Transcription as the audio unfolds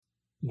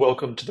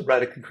Welcome to the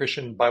Radically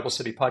Christian Bible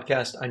Study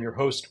Podcast. I'm your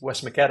host, Wes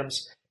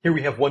McAdams. Here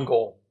we have one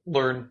goal: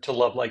 learn to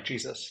love like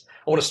Jesus.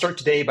 I want to start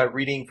today by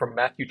reading from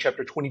Matthew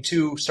chapter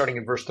 22, starting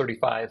in verse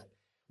 35.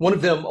 One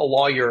of them, a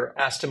lawyer,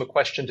 asked him a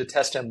question to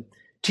test him.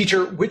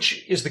 Teacher,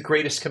 which is the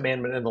greatest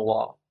commandment in the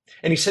law?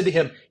 And he said to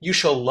him, you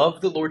shall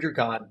love the Lord your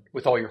God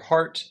with all your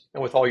heart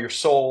and with all your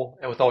soul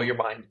and with all your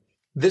mind.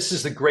 This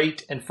is the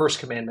great and first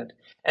commandment.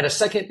 And a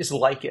second is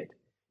like it.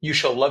 You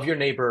shall love your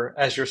neighbor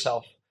as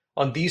yourself.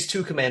 On these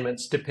two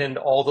commandments depend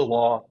all the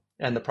law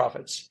and the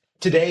prophets.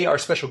 Today, our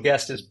special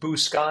guest is Boo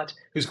Scott,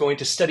 who's going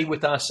to study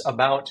with us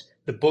about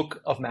the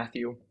book of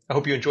Matthew. I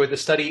hope you enjoyed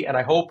this study, and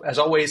I hope, as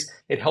always,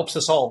 it helps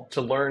us all to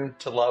learn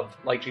to love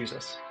like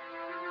Jesus.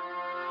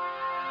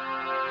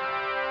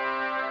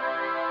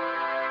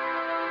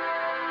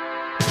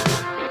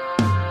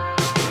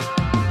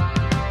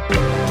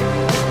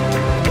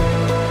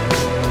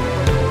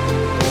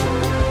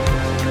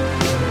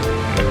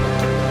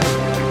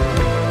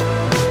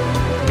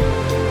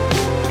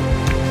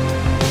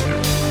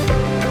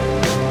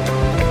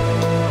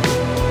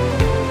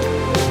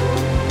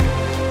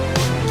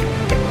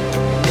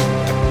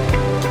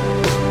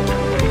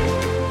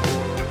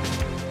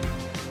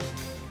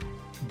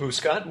 Boo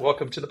Scott,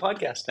 welcome to the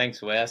podcast.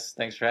 Thanks, Wes.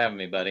 Thanks for having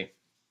me, buddy.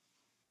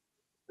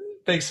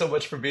 Thanks so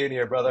much for being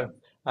here, brother.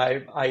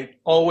 I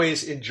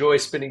always enjoy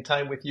spending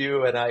time with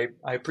you, and I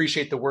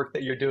appreciate the work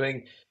that you're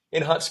doing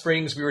in Hot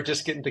Springs. We were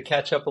just getting to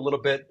catch up a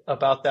little bit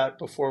about that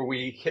before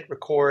we hit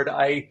record.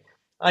 I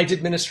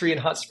did ministry in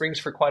Hot Springs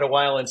for quite a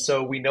while, and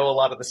so we know a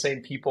lot of the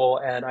same people,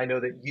 and I know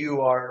that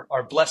you are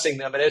blessing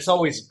them. And it's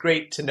always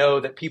great to know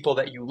that people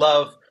that you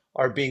love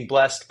are being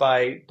blessed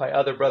by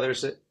other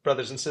brothers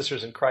and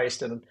sisters in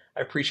Christ. And I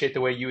appreciate the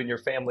way you and your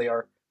family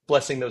are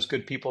blessing those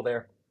good people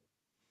there.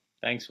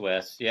 Thanks,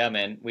 Wes. Yeah,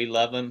 man, we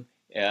love them.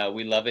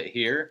 We love it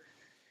here,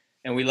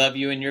 and we love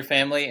you and your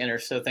family, and are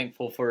so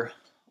thankful for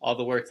all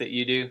the work that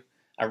you do.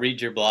 I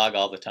read your blog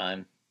all the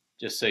time,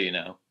 just so you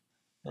know.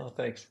 Oh,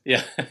 thanks.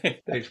 Yeah.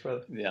 Thanks,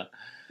 brother. Yeah.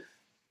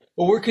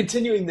 Well, we're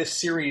continuing this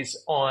series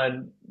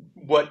on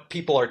what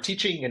people are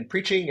teaching and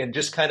preaching, and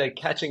just kind of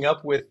catching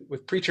up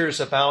with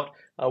preachers about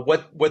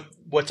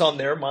what's on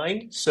their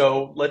mind.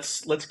 So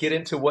let's get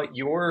into what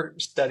you're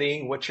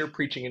studying, what you're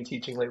preaching and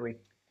teaching lately.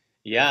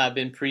 Yeah, I've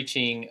been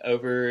preaching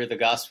over the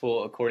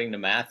gospel according to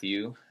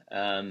Matthew.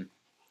 It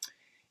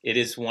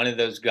is one of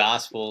those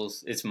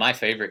gospels. It's my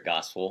favorite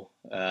gospel,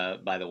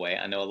 by the way.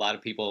 I know a lot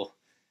of people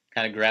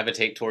kind of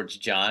gravitate towards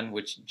John,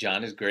 which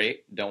John is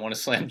great. Don't want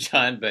to slam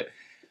John, but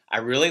I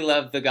really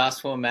love the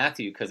Gospel of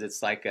Matthew because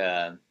it's like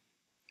a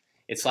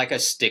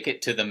stick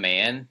it to the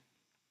man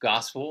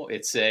gospel.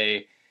 It's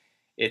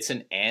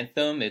an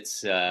anthem.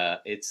 It's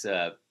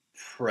a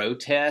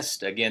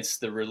protest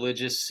against the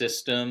religious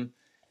system.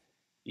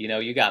 You know,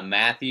 you got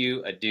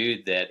Matthew, a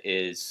dude that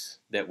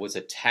was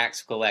a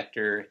tax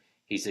collector.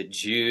 He's a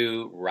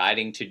Jew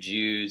writing to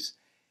Jews,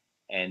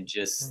 and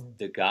just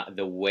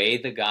the way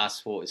the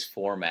gospel is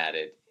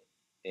formatted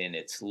in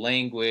its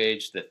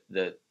language,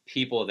 the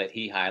people that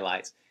he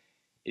highlights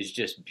is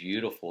just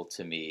beautiful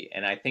to me.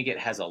 And I think it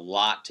has a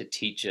lot to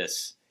teach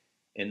us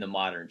in the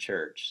modern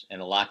church, and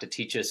a lot to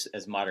teach us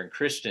as modern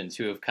Christians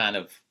who have kind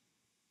of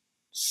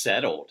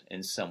settled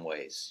in some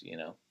ways, you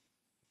know?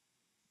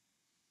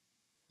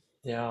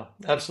 Yeah,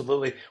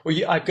 absolutely. Well,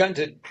 I've gotten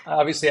to,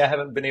 obviously, I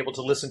haven't been able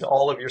to listen to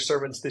all of your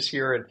sermons this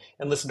year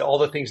and listen to all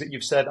the things that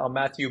you've said on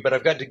Matthew, but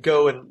I've gotten to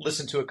go and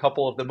listen to a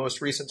couple of the most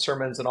recent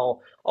sermons, and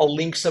I'll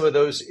link some of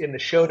those in the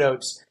show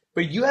notes.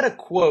 But you had a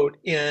quote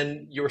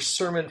in your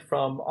sermon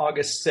from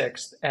August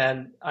 6th,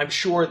 and I'm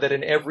sure that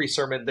in every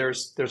sermon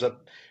there's a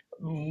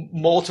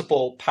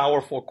multiple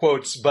powerful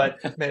quotes, but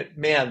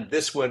man,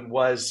 this one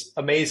was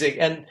amazing.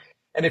 And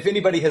if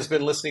anybody has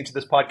been listening to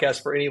this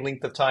podcast for any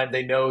length of time,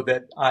 they know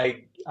that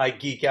I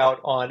geek out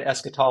on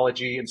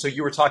eschatology. And so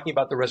you were talking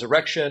about the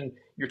resurrection,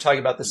 you're talking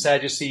about the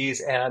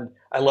Sadducees, and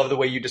I love the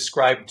way you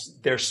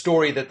described their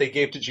story that they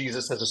gave to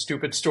Jesus as a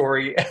stupid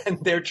story.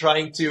 And they're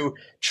trying to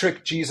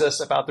trick Jesus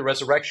about the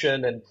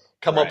resurrection and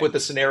come up with a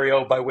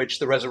scenario by which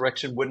the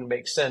resurrection wouldn't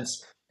make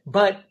sense.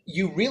 But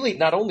you really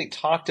not only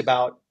talked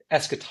about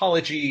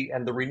eschatology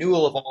and the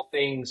renewal of all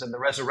things and the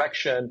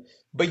resurrection,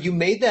 but you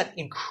made that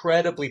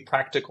incredibly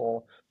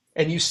practical.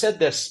 And you said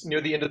this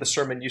near the end of the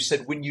sermon. You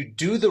said, when you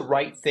do the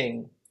right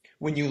thing,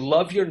 when you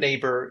love your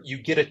neighbor, you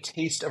get a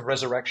taste of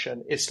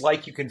resurrection. It's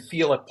like you can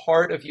feel a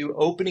part of you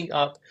opening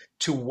up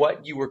to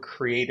what you were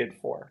created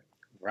for.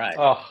 Right.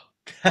 Oh,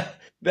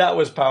 that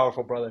was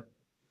powerful, brother.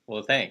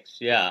 Well, thanks.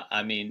 Yeah.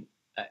 I mean,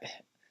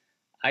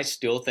 I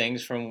steal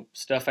things from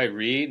stuff I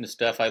read and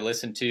stuff I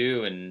listen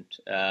to, and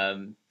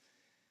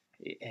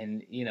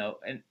you know,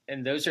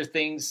 and those are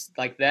things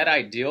like that.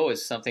 Ideal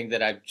is something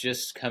that I've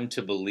just come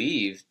to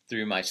believe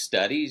through my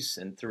studies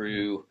and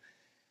through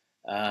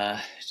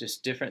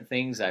just different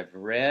things I've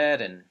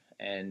read,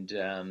 and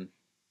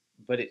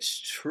but it's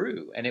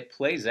true, and it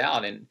plays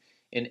out in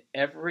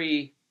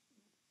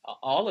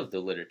all of the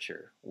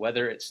literature,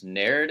 whether it's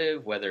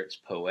narrative, whether it's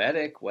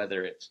poetic,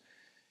 whether it's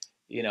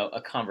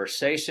a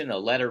conversation, a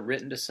letter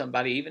written to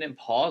somebody, even in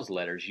Paul's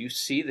letters, you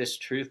see this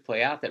truth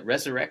play out that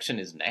resurrection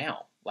is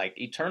now. Like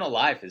eternal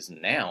life is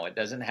now. It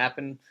doesn't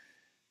happen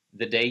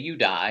the day you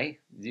die.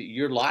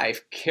 Your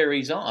life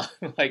carries on.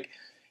 Like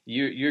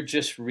you're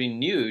just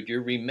renewed,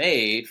 you're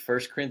remade. 1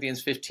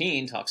 Corinthians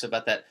 15 talks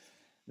about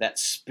that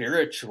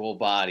spiritual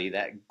body,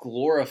 that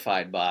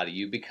glorified body.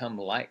 You become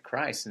like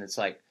Christ. And it's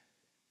like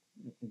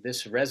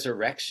this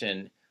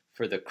resurrection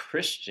for the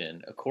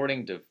Christian,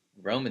 according to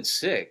Romans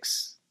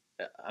 6,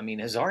 I mean,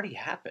 has already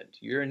happened.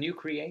 You're a new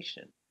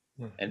creation.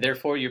 And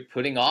therefore you're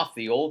putting off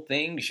the old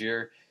things.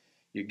 You're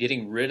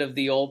getting rid of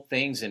the old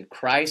things, and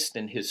Christ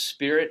and his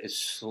Spirit is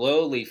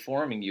slowly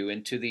forming you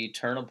into the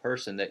eternal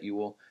person that you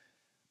will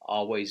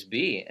always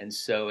be. And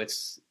so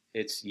it's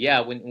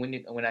yeah,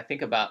 when I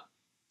think about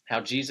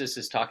how Jesus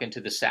is talking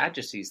to the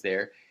Sadducees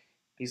there,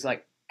 he's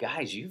like,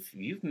 guys,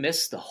 you've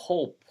missed the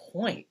whole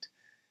point.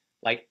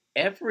 Like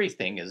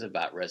everything is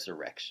about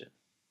resurrection.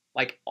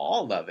 Like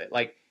all of it.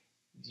 Like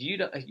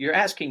you're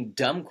asking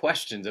dumb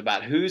questions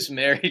about who's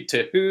married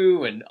to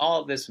who and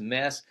all this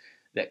mess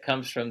that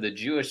comes from the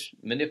Jewish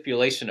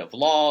manipulation of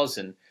laws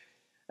and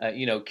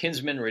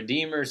kinsmen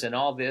redeemers and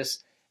all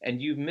this,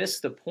 and you miss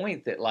the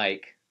point that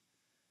like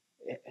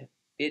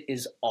it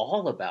is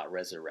all about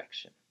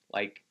resurrection.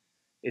 Like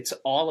it's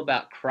all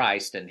about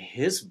Christ and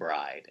his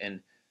bride,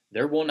 and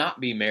there will not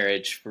be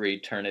marriage for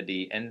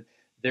eternity, and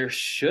there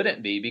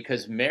shouldn't be,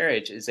 because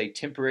marriage is a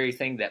temporary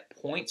thing that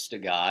points to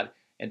God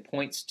and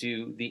points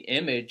to the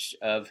image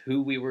of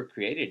who we were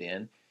created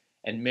in.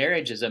 And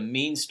marriage is a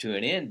means to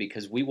an end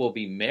because we will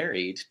be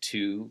married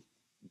to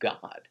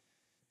God.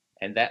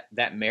 And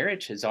that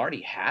marriage has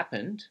already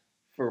happened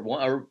for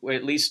one, or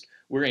at least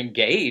we're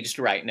engaged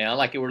right now,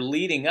 like we're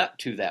leading up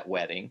to that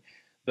wedding.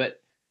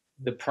 But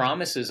the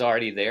promise is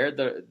already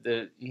there.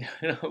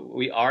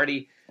 We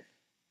already,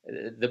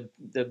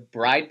 the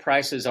bride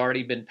price has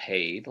already been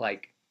paid.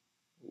 Like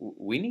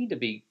we need to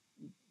be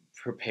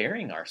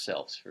preparing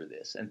ourselves for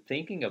this and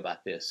thinking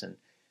about this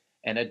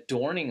and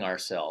adorning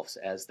ourselves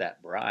as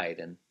that bride.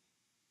 And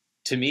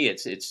to me,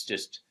 it's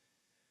just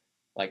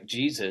like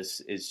Jesus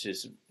is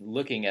just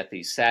looking at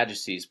these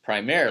Sadducees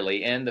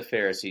primarily and the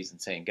Pharisees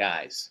and saying,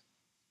 guys,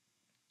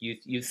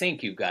 you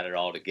think you've got it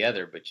all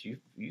together, but you've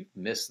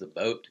missed the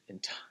boat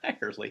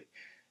entirely.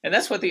 And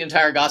that's what the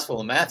entire Gospel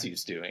of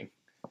Matthew's doing,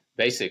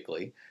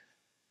 basically.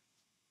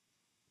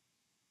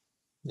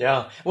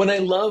 Yeah.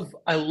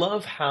 I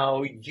love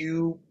how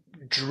you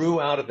drew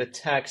out of the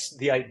text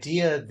the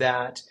idea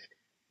that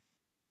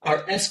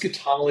our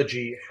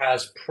eschatology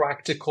has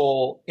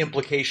practical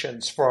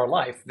implications for our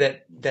life,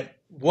 that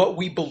what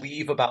we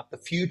believe about the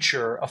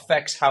future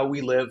affects how we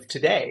live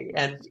today.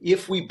 And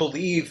if we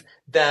believe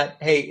that,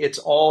 hey, it's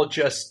all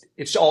just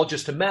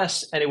a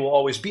mess and it will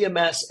always be a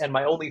mess and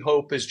my only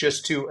hope is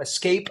just to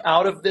escape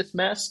out of this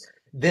mess,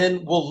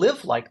 then we'll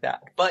live like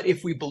that. But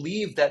if we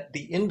believe that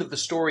the end of the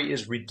story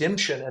is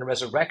redemption and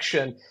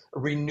resurrection, a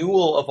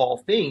renewal of all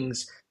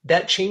things,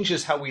 that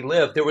changes how we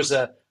live. There was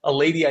a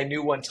lady I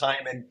knew one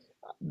time, and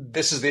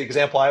this is the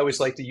example I always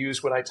like to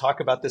use when I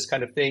talk about this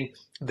kind of thing,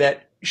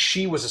 that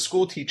she was a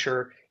school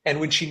teacher. And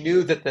when she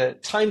knew that the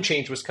time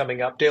change was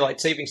coming up,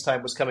 daylight savings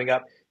time was coming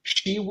up,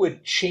 she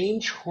would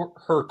change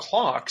her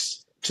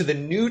clocks to the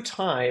new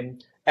time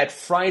at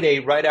Friday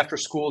right after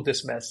school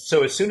dismissed.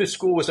 So as soon as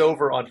school was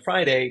over on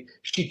Friday,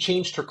 she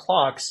changed her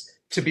clocks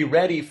to be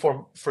ready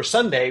for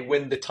Sunday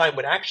when the time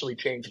would actually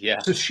change. Yeah.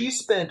 So she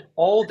spent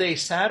all day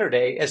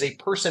Saturday as a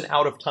person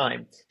out of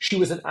time. She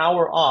was an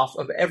hour off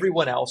of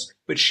everyone else,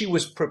 but she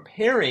was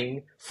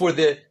preparing for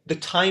the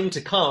time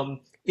to come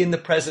in the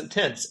present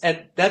tense.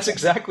 And that's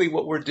exactly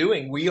what we're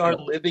doing. We are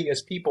living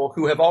as people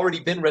who have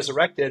already been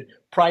resurrected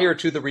prior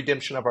to the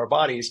redemption of our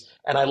bodies.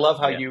 And I love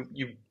how Yeah.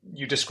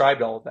 you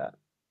described all of that.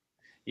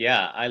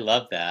 Yeah, I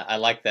love that. I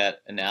like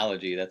that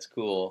analogy. That's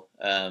cool.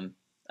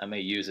 I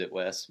may use it,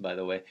 Wes, by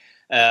the way.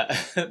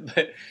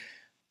 But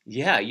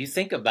yeah, you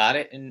think about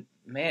it, and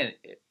man,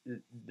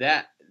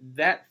 that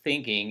that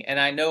thinking, and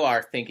I know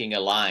our thinking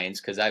aligns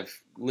because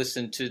I've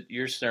listened to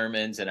your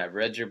sermons and I've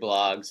read your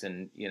blogs,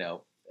 and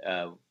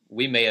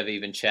we may have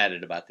even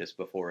chatted about this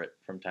before it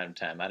from time to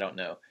time. I don't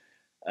know.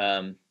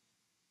 Um,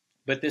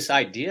 but this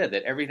idea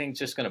that everything's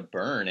just going to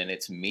burn and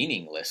it's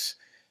meaningless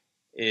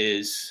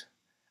is,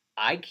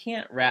 I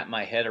can't wrap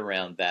my head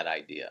around that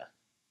idea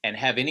and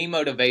have any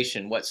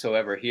motivation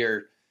whatsoever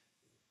here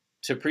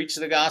to preach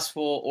the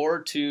gospel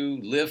or to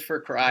live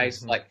for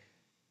Christ. Mhm. Like,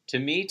 to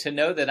me, to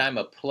know that I'm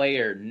a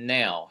player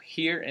now,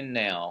 here and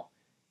now,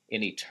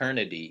 in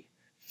eternity,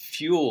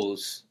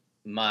 fuels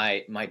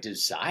my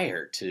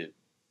desire to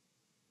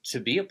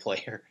be a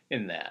player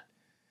in that.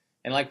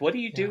 And like, what do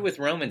you do Yeah. with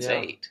Romans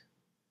Yeah. 8?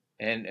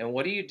 And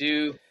what do you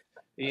do,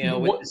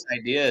 with What? this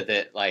idea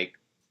that like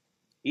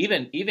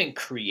even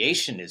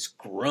creation is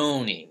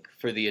groaning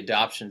for the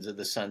adoptions of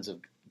the sons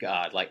of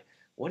God? Like,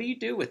 what do you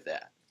do with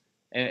that?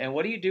 And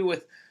what do you do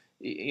with,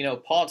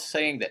 Paul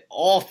saying that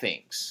all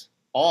things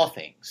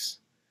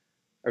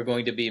are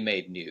going to be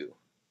made new.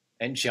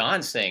 And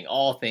John saying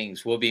all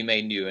things will be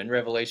made new in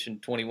Revelation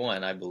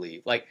 21, I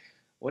believe. Like,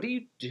 What do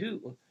you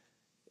do?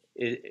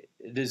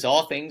 Does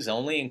all things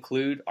only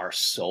include our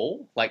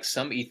soul, like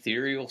some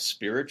ethereal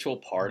spiritual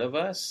part of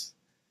us?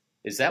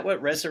 Is that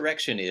what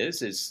resurrection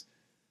is? Is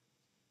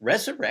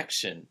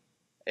resurrection,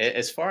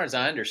 as far as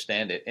I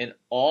understand it, in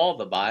all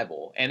the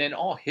Bible and in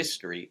all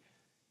history,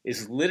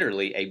 is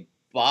literally a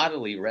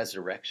bodily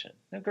resurrection.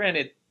 Now,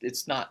 granted,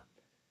 it's not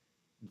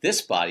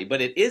this body,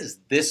 but it is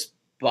this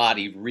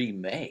body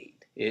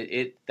remade.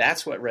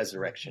 That's what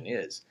resurrection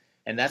is,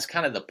 and that's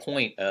kind of the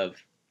point of,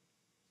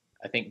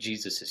 I think,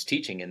 Jesus is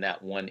teaching in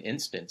that one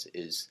instance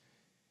is,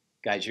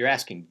 guys, you're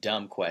asking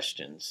dumb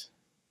questions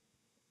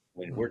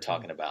when we're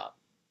talking about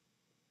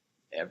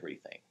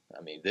everything.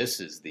 I mean, this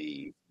is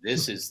the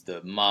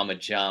mama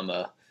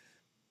jama.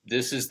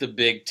 This is the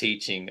big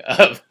teaching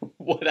of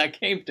what I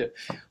came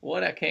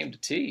to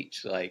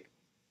teach. Like,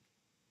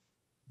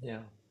 Yeah.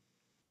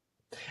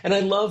 And I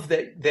love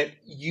that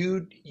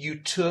you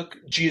took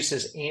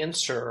Jesus'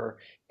 answer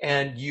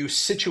and you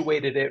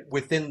situated it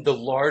within the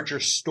larger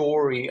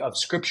story of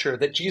Scripture.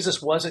 That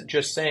Jesus wasn't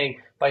just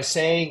saying by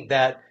saying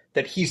that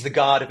he's the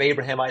God of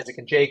Abraham, Isaac,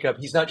 and Jacob.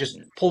 He's not just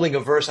pulling a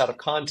verse out of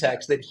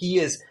context. That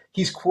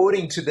he's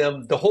quoting to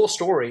them the whole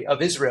story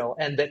of Israel,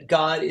 and that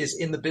God is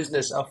in the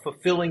business of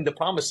fulfilling the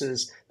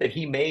promises that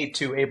he made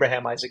to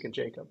Abraham, Isaac, and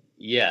Jacob.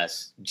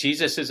 yes,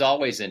 Jesus is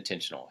always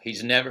intentional.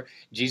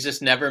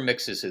 Jesus never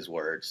mixes his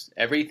words.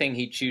 Everything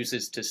he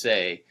chooses to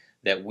say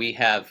that we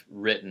have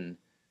written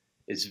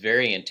is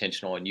very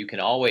intentional, and you can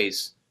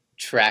always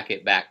track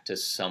it back to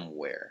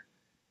somewhere.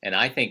 And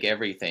I think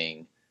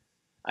everything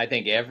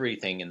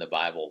in the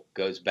Bible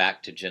goes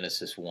back to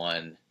Genesis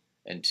 1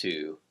 and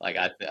 2. Like,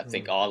 I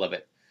think Mm. all of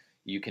it,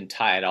 you can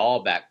tie it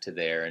all back to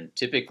there. And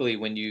typically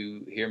when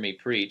you hear me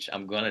preach,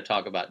 I'm going to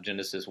talk about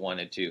Genesis 1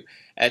 and 2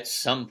 at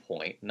some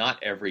point,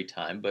 not every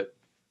time, but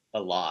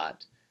a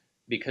lot,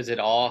 because it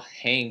all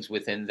hangs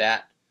within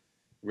that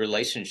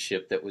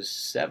relationship that was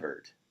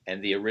severed,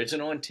 and the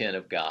original intent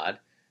of God,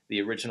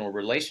 the original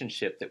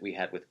relationship that we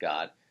had with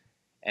God,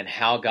 and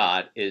how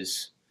God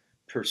is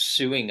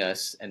pursuing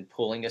us and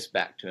pulling us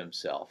back to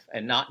himself,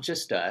 and not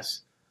just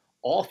us,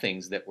 all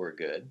things that were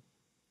good.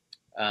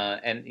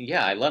 And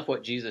yeah, I love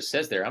what Jesus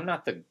says there. I'm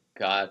not the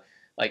God,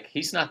 like,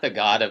 he's not the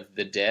God of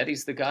the dead,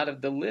 he's the God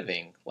of the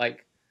living.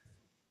 Like,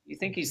 you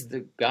think he's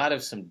the God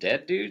of some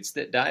dead dudes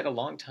that died a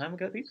long time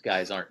ago? These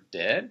guys aren't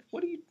dead.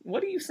 What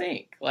do you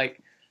think?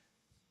 Like,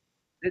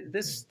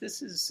 this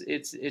is,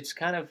 it's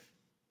kind of,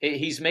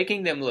 he's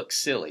making them look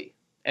silly,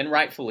 and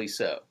rightfully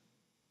so.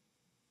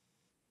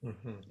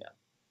 Mhm. Yeah.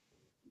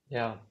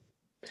 Yeah.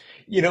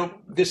 You know,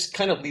 this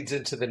kind of leads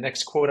into the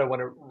next quote I want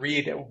to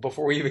read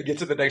before we even get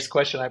to the next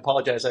question. I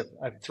apologize.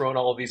 I've thrown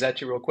all of these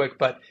at you real quick,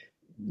 but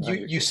No,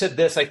 you're you good. said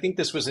this, I think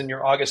this was in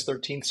your August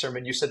 13th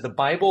sermon. You said the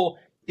Bible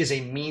is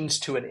a means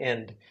to an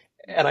end.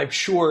 And I'm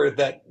sure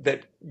that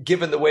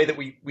given the way that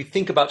we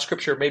think about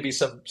scripture, maybe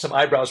some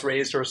eyebrows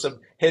raised or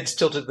some heads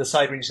tilted to the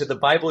side when you said the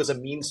Bible is a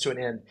means to an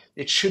end.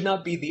 It should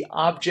not be the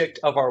object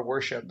of our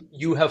worship.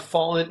 You have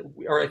fallen,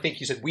 or I think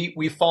you said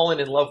we've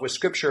fallen in love with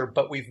scripture,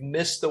 but we've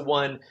missed the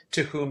one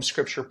to whom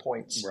scripture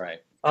points. Right.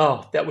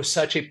 Oh, that was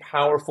such a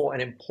powerful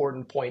and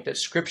important point that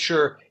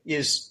scripture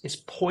is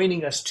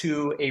pointing us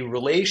to a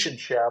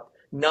relationship,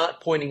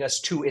 not pointing us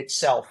to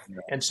itself.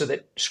 No, And so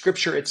that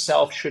scripture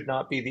itself should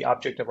not be the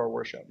object of our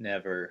worship.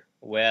 never.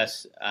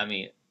 Wes, I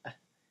mean,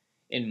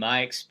 in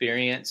my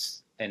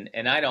experience, and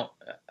I don't,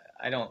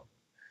 I don't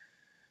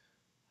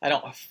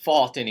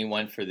fault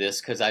anyone for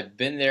this because I've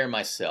been there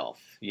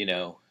myself,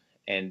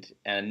 and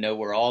I know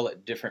we're all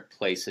at different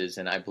places,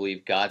 and I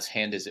believe God's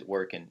hand is at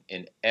work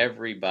in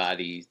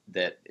everybody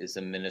that is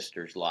a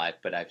minister's life.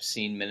 But I've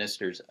seen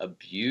ministers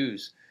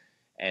abuse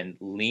and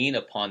lean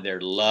upon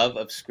their love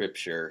of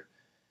Scripture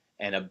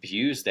and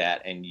abuse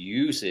that and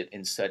use it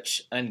in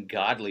such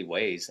ungodly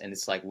ways. And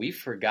it's like we've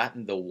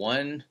forgotten the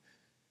one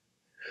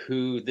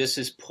who this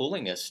is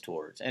pulling us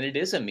towards. And it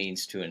is a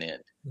means to an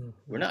end.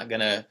 We're Mhm. not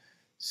going to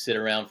sit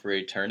around for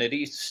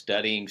eternity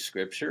studying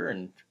scripture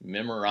and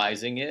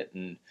memorizing it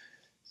and,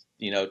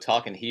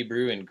 talking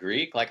Hebrew and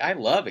Greek. Like, I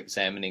love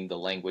examining the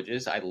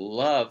languages, I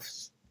love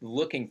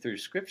looking through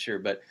scripture,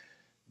 but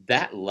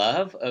that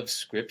love of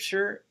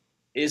scripture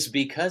is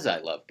because I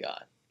love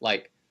God.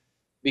 Like,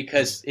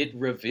 because it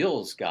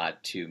reveals God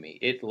to me.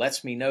 It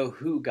lets me know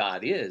who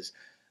God is.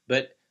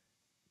 But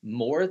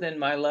more than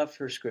my love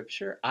for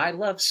scripture, I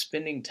love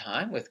spending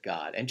time with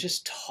God and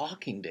just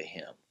talking to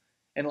him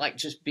and, like,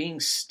 just being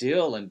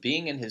still and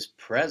being in his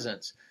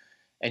presence.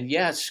 And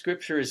yeah,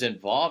 scripture is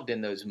involved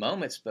in those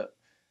moments, but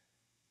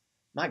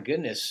my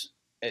goodness,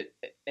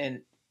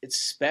 and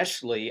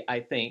especially I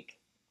think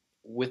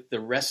with the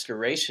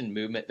restoration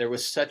movement, there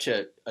was such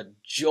a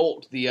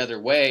jolt the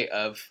other way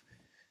of,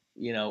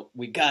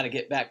 we got to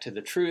get back to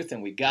the truth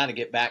and we got to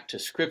get back to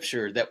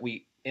scripture, that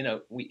we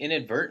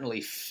inadvertently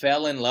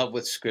fell in love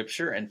with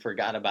scripture and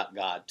forgot about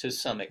God to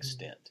some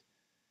extent.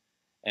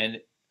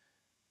 And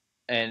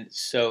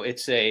so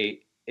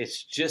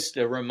it's just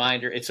a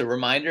reminder. It's a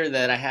reminder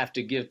that I have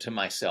to give to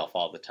myself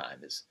all the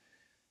time, is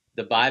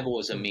the Bible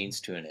is a Mhm. means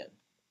to an end.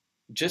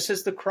 just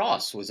as the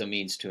cross was a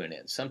means to an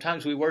end.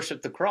 Sometimes we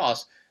worship the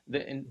cross,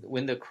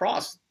 when the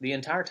cross the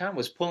entire time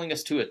was pulling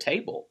us to a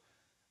table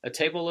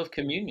of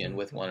communion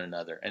with Mhm. one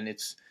another. And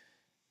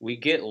we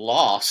get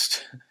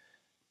lost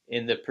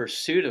in the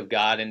pursuit of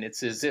God, and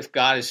it's as if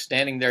God is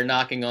standing there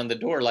knocking on the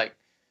door, like,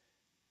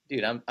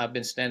 dude, I've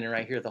been standing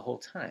right here the whole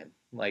time.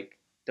 Like,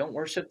 don't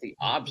worship the Mhm.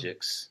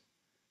 objects.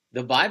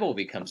 The Bible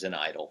becomes an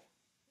idol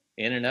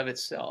in and of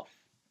itself.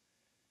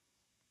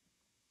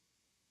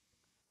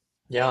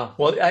 Yeah,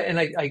 well,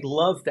 I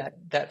love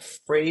that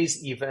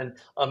phrase, even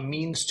a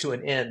means to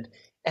an end.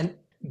 And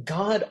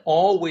God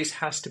always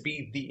has to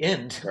be the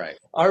end. Right.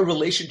 Our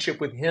relationship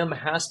with Him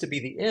has to be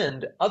the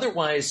end.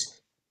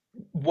 Otherwise,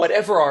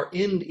 whatever our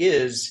end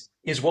is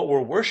what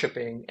we're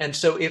worshiping. And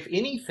so if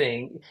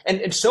anything,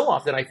 and so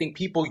often I think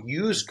people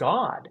use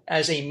God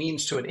as a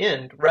means to an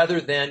end rather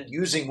than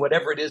using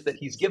whatever it is that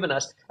he's given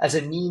us as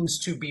a means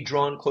to be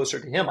drawn closer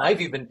to him.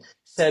 I've even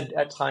said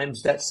at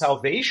times that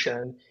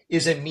salvation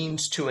is a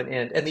means to an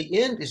end, and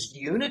the end is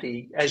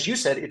unity. As you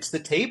said, it's the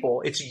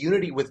table. It's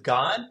unity with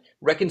God,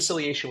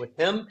 reconciliation with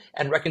him,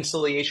 and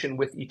reconciliation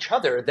with each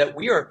other, that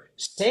we are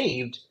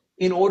saved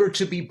in order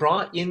to be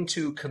brought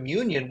into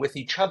communion with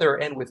each other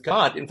and with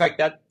God. In fact,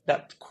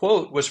 that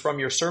quote was from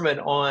your sermon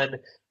on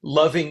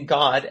loving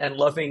God and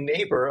loving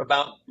neighbor,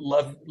 about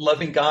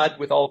loving God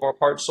with all of our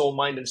heart, soul,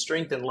 mind, and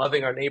strength, and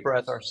loving our neighbor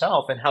as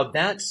ourselves, and how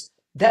that's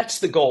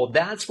the goal.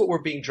 That's what we're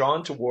being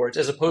drawn towards,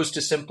 as opposed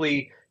to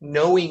simply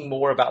knowing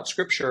more about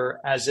Scripture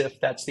as if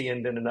that's the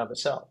end in and of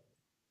itself.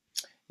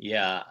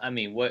 Yeah, I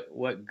mean,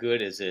 what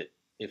good is it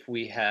if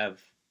we have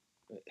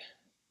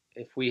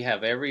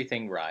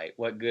everything right?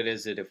 What good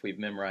is it if we've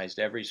memorized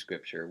every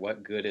scripture?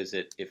 What good is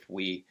it if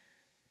we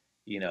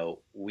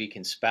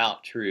can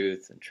spout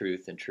truth and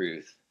truth and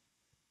truth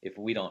if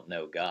we don't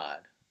know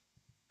God?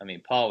 I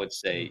mean, Paul would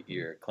say Mhm.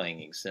 you're a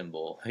clanging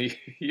cymbal.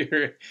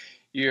 you're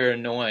you're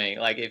annoying.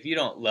 Like, if you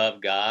don't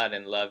love God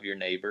and love your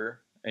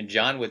neighbor, and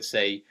John would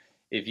say,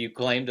 if you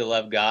claim to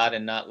love God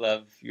and not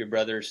love your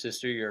brother or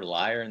sister, you're a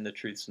liar and the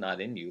truth's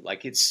not in you.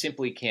 Like, it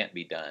simply can't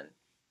be done.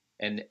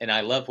 And Mhm.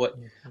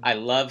 I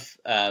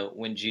love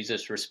when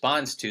Jesus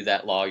responds to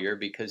that lawyer,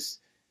 because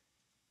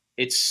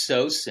it's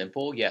so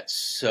simple yet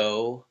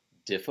so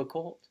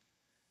difficult.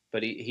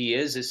 But he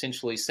is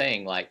essentially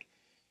saying, like,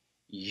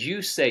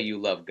 you say you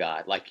love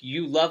God, like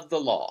you love the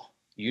law.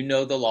 You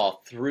know the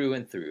law through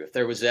and through. If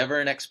there was ever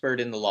an expert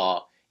in the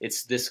law,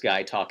 it's this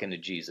guy talking to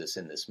Jesus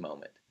in this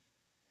moment.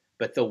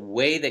 But the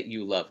way that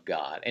you love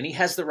God, and he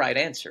has the right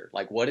answer.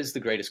 Like, what is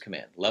the greatest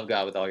command? Love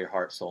God with all your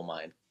heart, soul,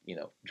 mind,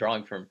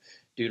 drawing from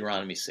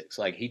Deuteronomy 6.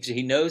 Like,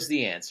 he knows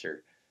the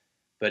answer,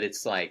 but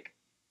it's like,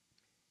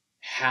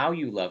 how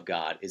you love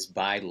God is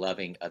by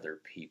loving other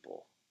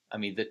people. I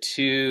mean,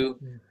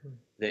 Mhm.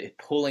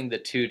 pulling the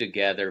two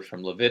together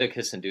from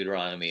Leviticus and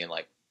Deuteronomy, and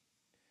like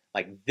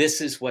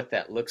this is what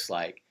that looks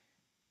like.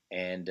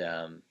 And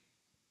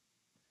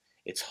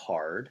it's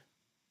hard,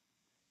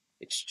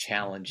 it's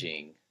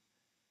challenging,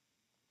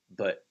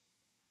 but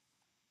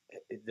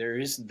there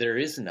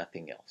is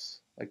nothing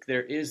else. Like,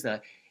 there is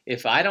not.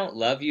 If I don't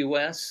love you,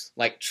 Wes,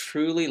 like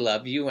truly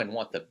love you and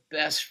want the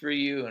best for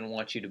you and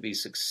want you to be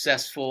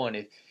successful, and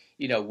if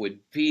would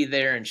be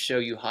there and show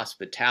you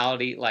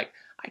hospitality, like,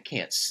 I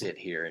can't sit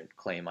here and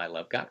claim I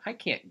love God. I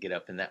can't get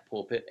up in that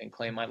pulpit and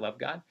claim I love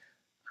God.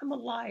 I'm a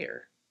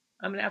liar.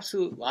 I'm an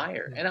absolute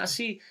liar. And I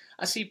see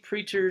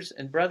preachers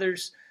and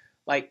brothers,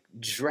 like,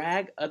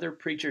 drag other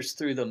preachers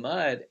through the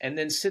mud and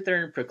then sit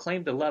there and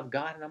proclaim to love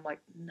God, and I'm like,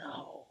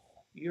 "No,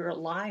 you're a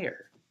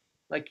liar.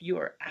 Like, you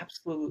are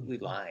absolutely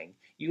Mhm. lying.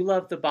 You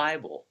love the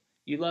Bible.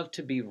 You love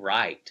to be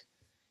right.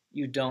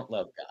 You don't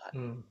love God."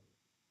 Mhm.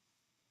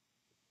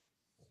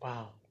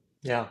 Wow.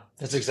 Yeah,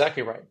 that's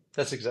exactly right.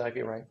 That's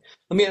exactly right.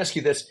 Let me ask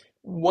you this.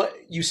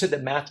 What you said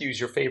that Matthew is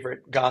your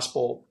favorite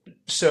gospel.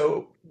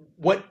 So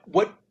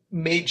what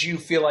made you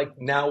feel like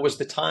now was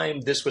the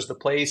time, this was the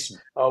place?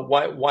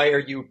 Why are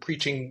you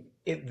preaching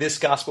this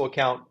gospel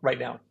account right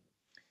now?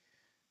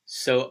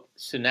 So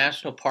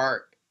National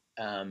Park,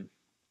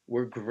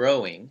 we're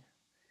growing,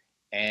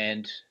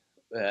 and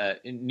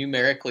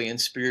numerically and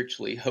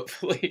spiritually,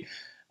 hopefully,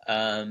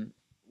 um,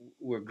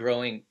 we're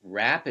growing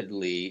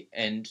rapidly,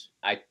 and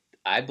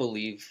I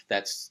believe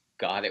that's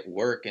God at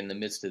work in the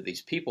midst of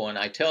these people. And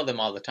I tell them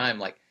all the time,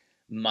 like,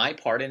 my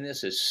part in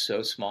this is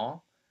so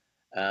small.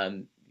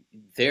 Um,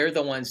 they're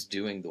the ones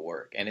doing the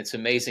work, and it's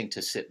amazing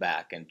to sit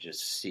back and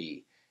just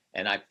see.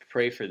 And I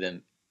pray for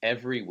them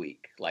every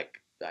week.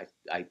 Like,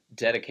 I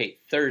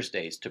dedicate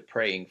Thursdays to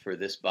praying for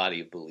this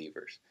body of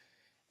believers,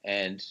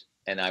 and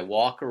I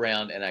walk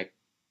around and I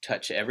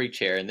touch every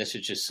chair, and this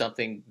is just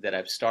something that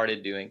I've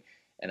started doing,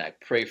 and I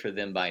pray for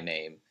them by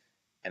name,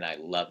 and I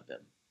love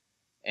them.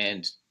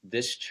 And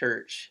this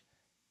church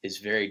is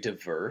very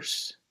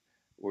diverse.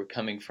 We're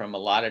coming from a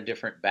lot of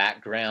different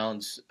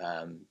backgrounds,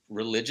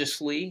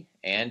 religiously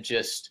and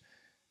just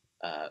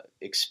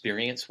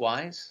experience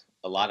wise.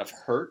 A lot of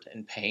hurt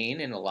and pain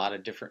in a lot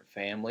of different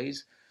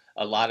families.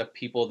 A lot of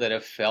people that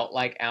have felt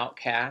like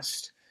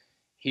outcasts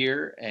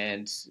here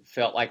and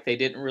felt like they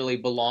didn't really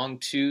belong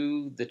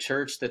to the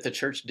church, that the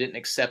church didn't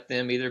accept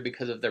them either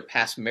because of their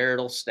past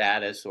marital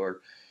status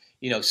or,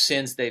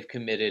 sins they've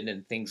committed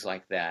and things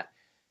like that.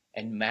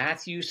 And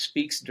Matthew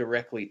speaks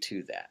directly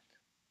to that.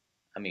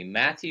 I mean,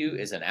 Matthew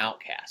is an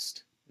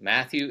outcast.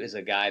 Matthew is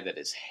a guy that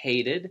is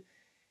hated.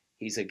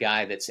 He's a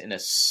guy that's in a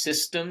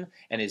system,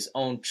 and his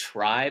own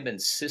tribe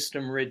and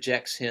system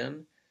rejects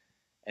him.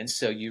 And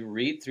so you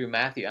read through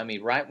Matthew. I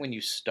mean, right when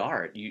you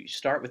start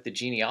with the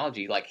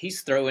genealogy, like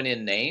he's throwing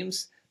in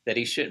names that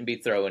he shouldn't be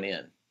throwing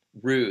in.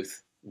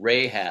 Ruth,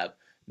 Rahab,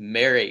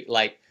 Mary,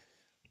 like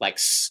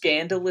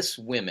scandalous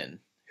women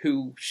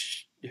who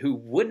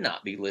would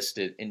not be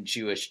listed in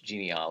Jewish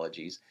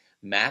genealogies.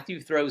 Matthew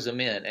throws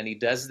them in, and he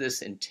does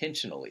this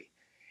intentionally.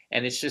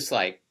 And it's just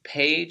like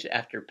page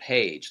after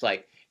page.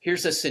 Like,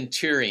 here's a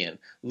centurion.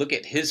 Look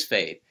at his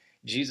faith.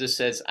 Jesus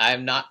says, I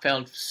have not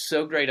found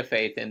so great a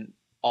faith in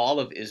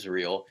all of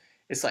Israel.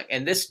 It's like,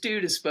 and this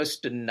dude is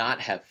supposed to not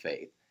have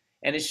faith.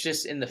 And it's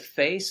just in the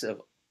face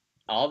of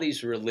all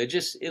these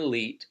religious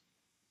elite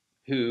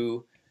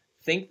who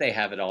think they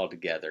have it all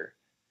together.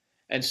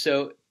 And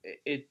so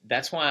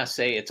that's why I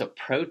say it's a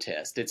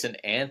protest. It's an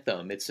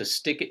anthem. It's a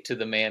stick it to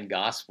the man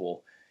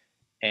gospel.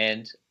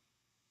 And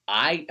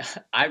I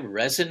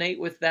resonate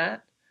with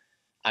that.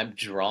 I'm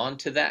drawn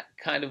to that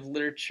kind of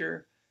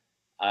literature.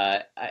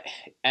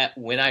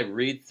 When I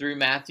read through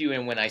Matthew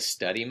and when I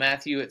study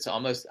Matthew, it's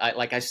almost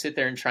like I sit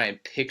there and try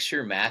and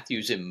picture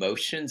Matthew's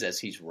emotions as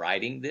he's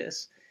writing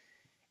this.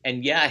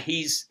 And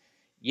he's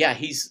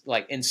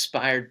like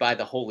inspired by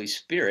the Holy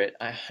Spirit.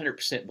 I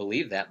 100%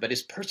 believe that, but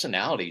his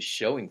personality is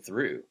showing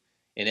through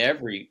in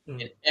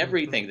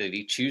everything that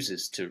he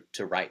chooses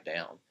to write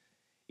down,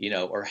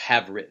 or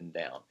have written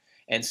down.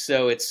 And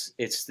so it's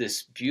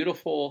this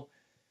beautiful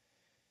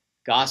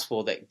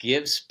gospel that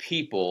gives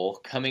people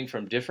coming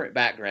from different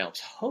backgrounds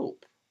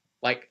hope.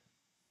 Like,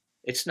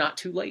 it's not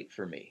too late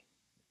for me.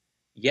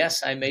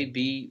 Yes, I may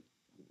be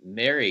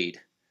married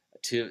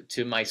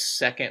to my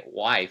second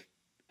wife,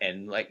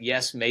 and like,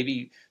 yes,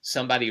 maybe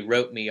somebody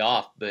wrote me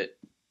off, but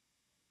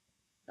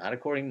not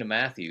according to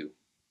Matthew.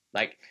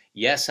 Like,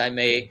 yes, I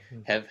may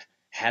have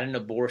had an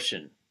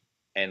abortion,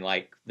 and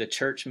like the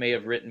church may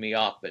have written me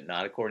off, but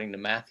not according to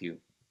Matthew.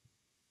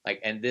 Like,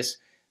 and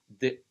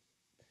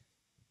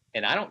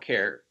I don't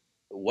care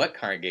what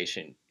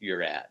congregation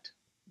you're at.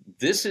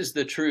 This is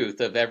the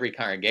truth of every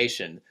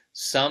congregation.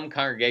 Some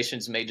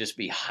congregations may just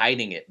be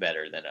hiding it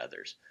better than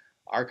others.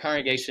 Our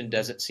congregation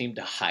doesn't seem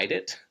to hide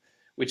it,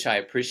 which I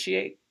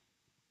appreciate.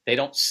 They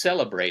don't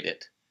celebrate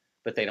it,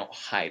 but they don't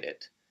hide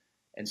it.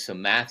 And so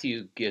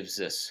Matthew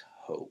gives us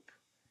hope.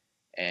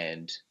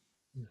 And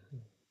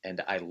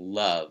I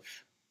love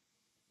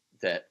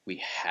that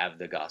we have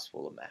the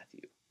Gospel of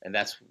Matthew. And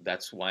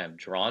that's why I'm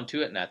drawn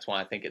to it, and that's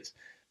why I think it's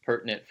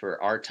pertinent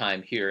for our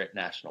time here at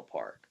National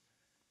Park.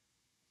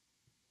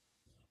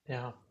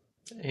 Yeah.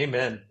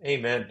 Amen.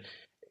 Amen.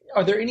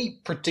 Are there any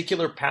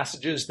particular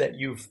passages that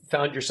you've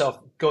found yourself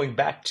going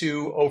back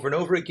to over and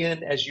over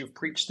again as you've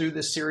preached through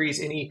this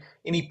series?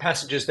 Any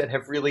passages that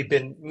have really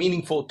been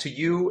meaningful to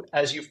you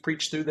as you've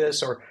preached through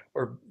this, or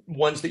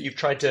ones that you've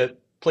tried to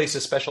place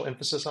a special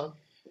emphasis on?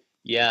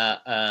 Yeah.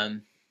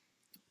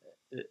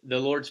 The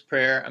Lord's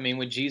Prayer. I mean,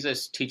 when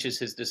Jesus teaches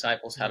his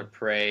disciples how to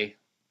pray,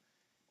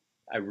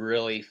 I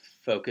really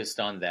focused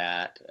on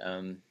that,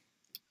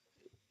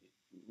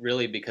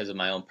 really because of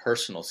my own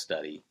personal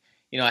study.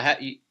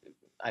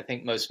 I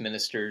think most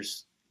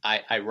ministers,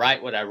 I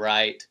write what I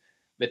write,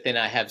 but then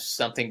I have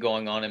something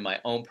going on in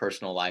my own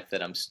personal life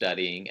that I'm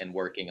studying and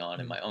working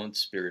on in my own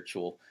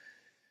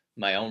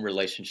my own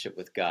relationship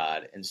with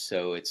God. And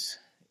so it's,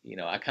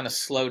 I kind of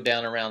slowed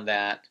down around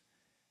that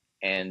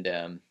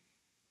and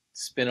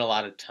spent a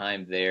lot of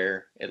time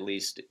there, at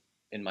least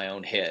in my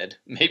own head,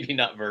 maybe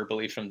not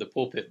verbally from the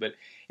pulpit, but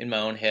in my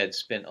own head,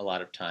 spent a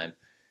lot of time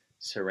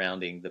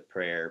surrounding the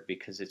prayer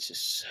because it's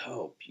just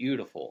so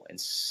beautiful and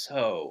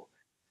so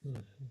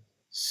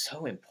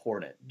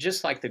important,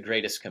 just like the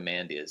greatest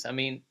command is. I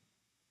mean,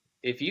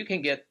 if you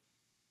can get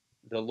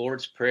the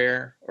Lord's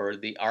Prayer, or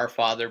the Our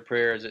Father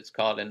prayer, as it's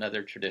called in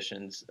other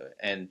traditions,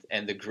 and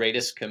the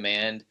greatest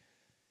command,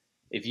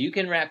 if you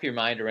can wrap your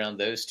mind around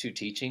those two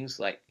teachings,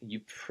 like, you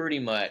pretty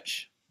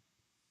much,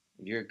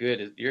 you're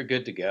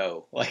good to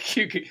go. Like,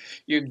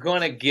 you're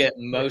going to get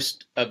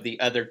most of the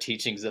other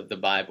teachings of the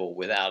Bible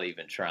without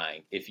even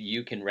trying, if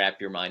you can wrap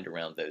your mind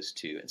around those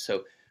two. And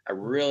so I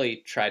really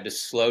tried to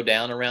slow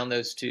down around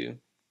those two.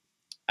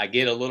 I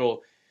get a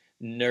little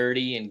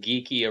nerdy and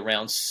geeky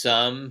around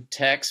some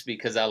texts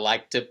because I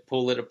like to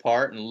pull it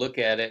apart and look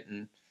at it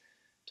and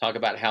talk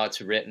about how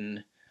it's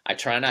written. I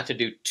try not to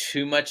do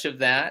too much of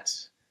that.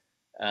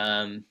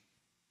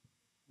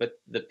 But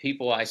the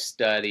people I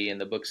study and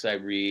the books I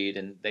read,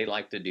 and they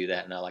like to do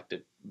that, and I like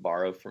to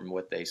borrow from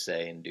what they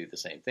say and do the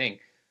same thing.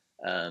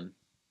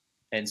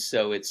 And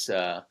so it's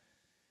but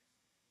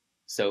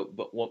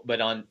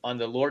on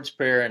the Lord's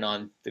Prayer and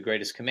on the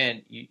greatest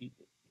command,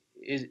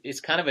 it's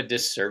kind of a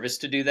disservice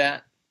to do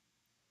that,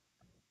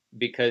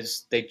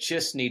 because they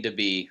just need to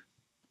be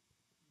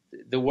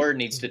the Word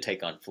needs to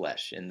take on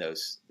flesh in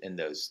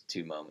those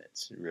two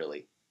moments,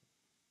 really.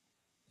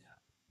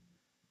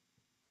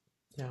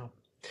 Yeah.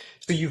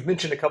 So you've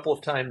mentioned a couple of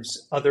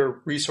times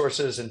other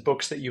resources and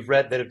books that you've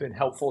read that have been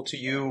helpful to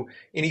you.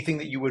 Anything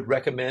that you would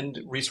recommend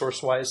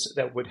resource-wise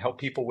that would help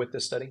people with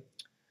this study?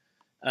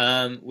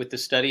 With the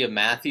study of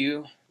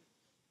Matthew,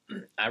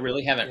 I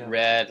really haven't Yeah.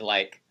 read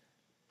like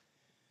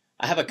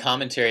I have a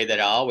commentary that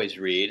I always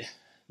read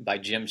by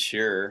Jim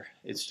Shearer.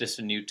 It's just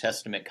a New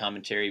Testament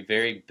commentary,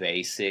 very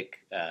basic,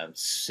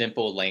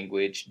 simple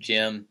language.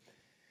 Jim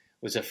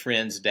was a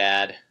friend's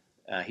dad.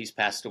 He's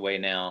passed away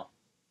now.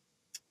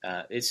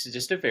 It's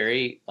just a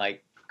very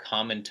like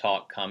common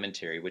talk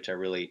commentary, which I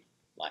really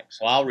like.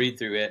 So I'll read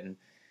through it and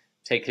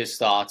take his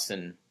thoughts,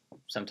 and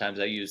sometimes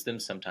I use them,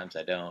 sometimes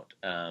I don't.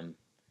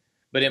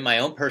 But in my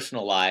own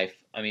personal life,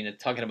 I mean,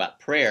 talking about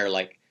prayer,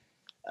 like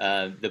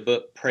the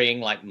book "Praying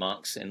Like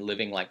Monks and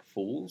Living Like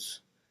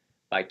Fools"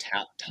 by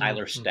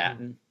Tyler Mm-hmm.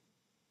 Staton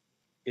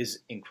is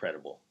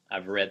incredible.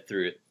 I've read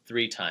through it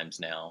 3 times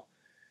now.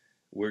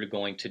 We're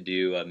going to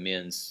do a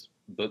men's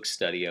book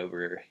study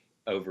over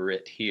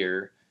it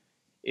here.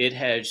 It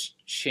has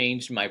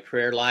changed my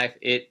prayer life.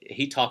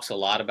 He talks a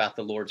lot about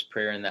the Lord's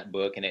Prayer in that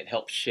book, and it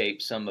helps shape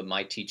some of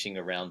my teaching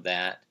around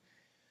that.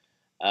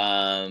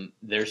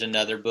 There's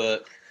another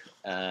book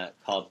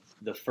called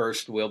 "The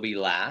First Will Be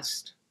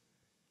Last"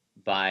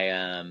 by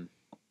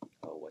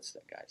what's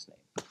that guy's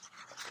name?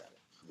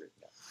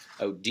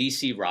 Oh,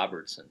 D.C.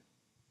 Robertson.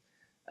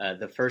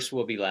 The First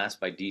Will Be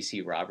Last by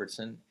D.C.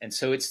 Robertson, and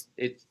so it's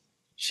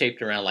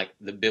shaped around like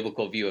the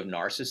biblical view of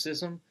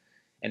narcissism,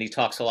 and he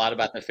talks a lot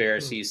about the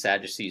Pharisees,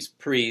 Sadducees,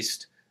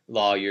 priests,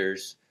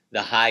 lawyers,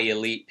 the high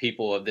elite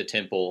people of the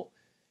temple,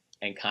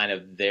 and kind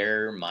of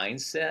their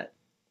mindset.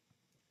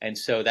 And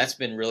so that's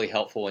been really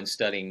helpful in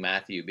studying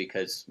Matthew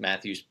because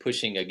Matthew's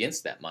pushing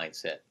against that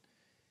mindset.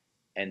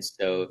 And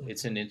so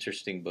it's an Mm-hmm.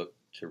 interesting book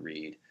to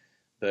read.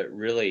 But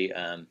really,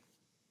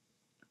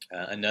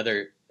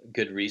 another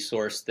good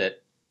resource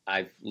that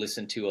I've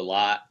listened to a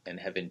lot and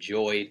have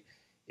enjoyed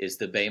is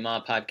the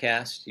Bema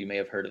podcast. You may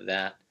have heard of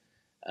that.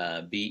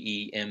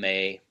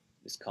 BEMA.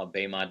 It's called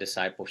Bema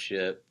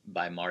Discipleship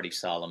by Marty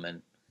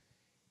Solomon.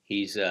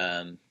 He's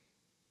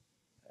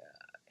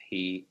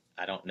he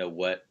I don't know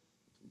what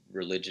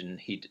religion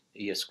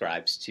he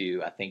ascribes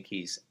to. I think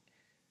he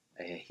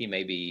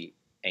may be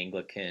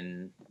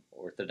Anglican,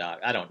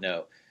 Orthodox. I don't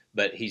know,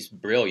 but he's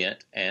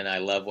brilliant, and I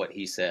love what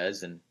he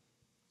says. And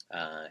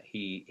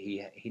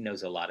he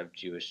knows a lot of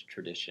Jewish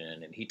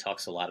tradition, and he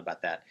talks a lot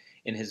about that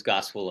in his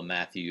Gospel of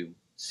Matthew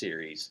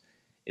series.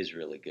 Is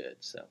really good.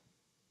 So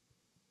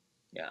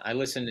yeah, I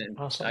listen and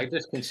I Awesome.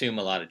 just consume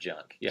a lot of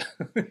junk. Yeah,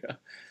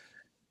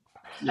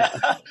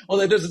 yeah. Well,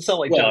 that doesn't sound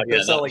like Well, junk. yeah,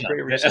 Those sound not like junk.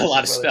 great A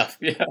lot resources, of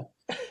brother.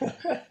 stuff.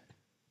 Yeah.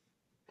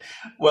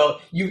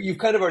 Well, you've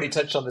kind of already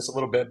touched on this a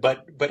little bit,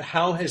 but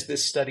how has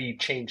this study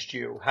changed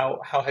you?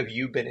 How have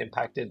you been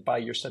impacted by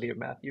your study of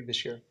Matthew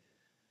this year?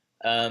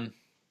 Um,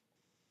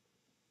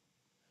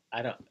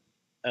 I don't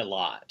a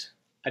lot.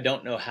 I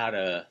don't know how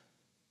to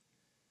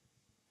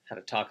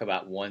talk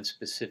about one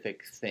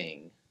specific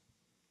thing.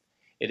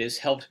 It has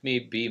helped me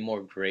be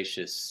more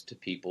gracious to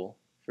people,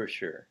 for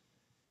sure.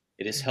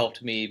 It has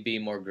helped me be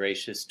more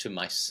gracious to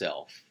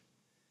myself.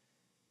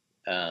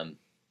 Um,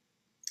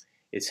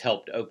 it's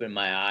helped open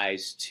my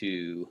eyes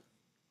to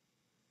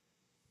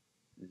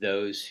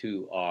those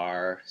who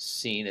are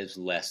seen as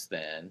less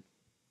than,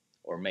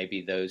 or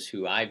maybe those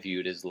who I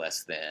viewed as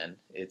less than.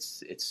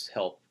 It's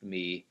helped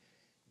me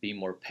be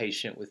more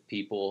patient with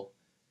people,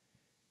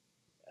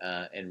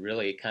 and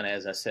really, kind of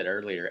as I said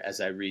earlier,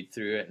 as I read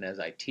through it and as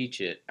I teach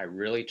it, I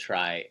really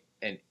try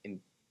and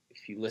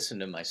if you listen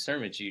to my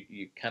sermons,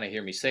 you kind of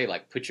hear me say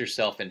like, put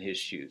yourself in his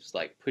shoes,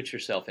 like put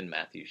yourself in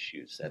Matthew's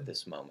shoes at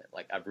this moment.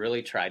 Like I've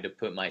really tried to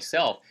put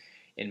myself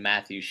in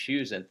Matthew's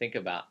shoes and think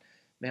about,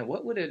 man,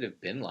 what would it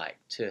have been like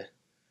to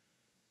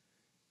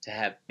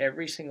have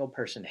every single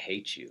person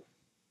hate you,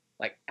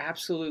 like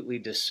absolutely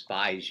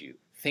despise you,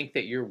 think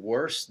that you're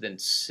worse than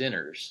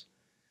sinners,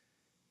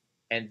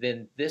 and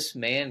then this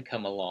man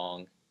come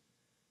along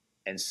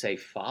and say,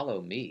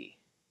 follow me.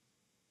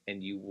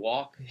 And you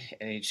walk,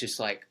 and it's just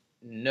like,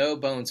 no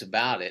bones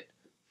about it,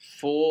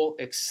 full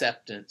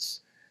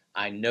acceptance.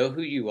 I know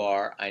who you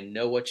are, I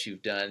know what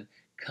you've done.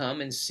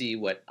 Come and see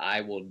what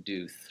I will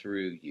do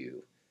through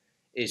you.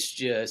 It's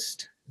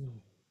just,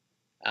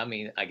 I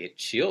mean, I get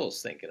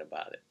chills thinking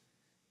about it.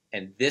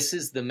 And this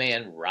is the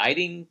man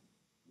writing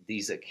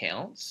these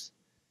accounts.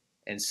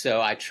 And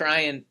so I try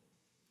and,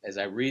 as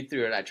I read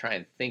through it, I try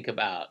and think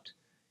about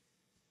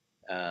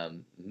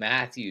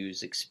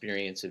Matthew's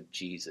experience of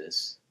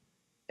Jesus,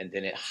 and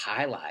then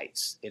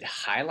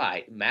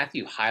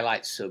Matthew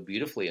highlights so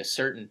beautifully a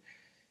certain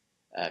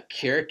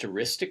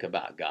characteristic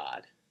about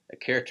God, a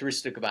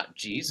characteristic about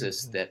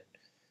Jesus Mhm.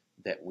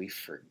 that we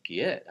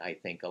forget. I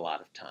think a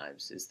lot of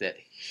times is that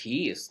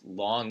he is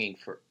longing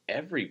for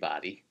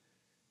everybody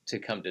to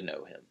come to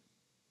know him,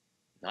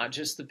 not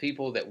just the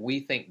people that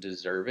we think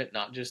deserve it,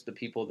 not just the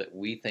people that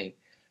we think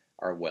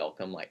are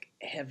welcome, like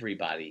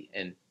everybody.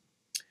 And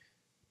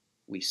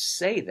we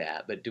say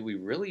that, but do we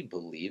really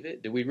believe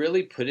it? Do we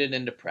really put it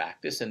into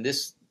practice? And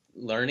this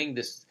learning,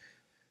 this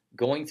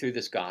going through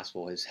this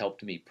gospel has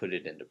helped me put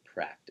it into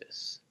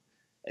practice.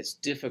 As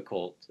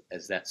difficult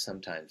as that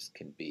sometimes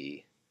can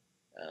be,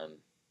 um,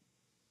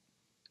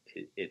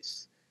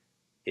 it's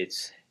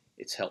it's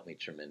helped me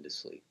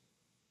tremendously.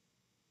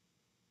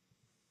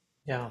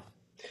 Yeah.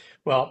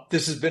 Well,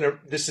 this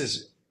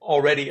is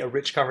already a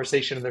rich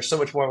conversation, and there's so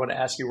much more I want to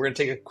ask you. We're going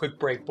to take a quick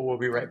break, but we'll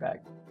be right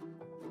back.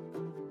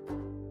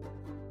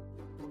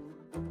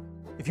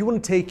 If you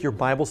want to take your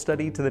Bible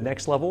study to the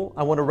next level,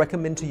 I want to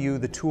recommend to you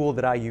the tool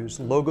that I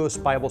use, Logos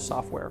Bible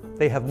Software.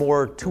 They have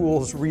more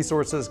tools,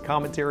 resources,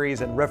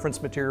 commentaries, and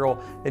reference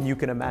material than you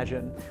can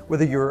imagine.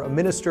 Whether you're a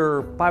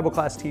minister, Bible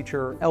class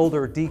teacher,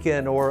 elder,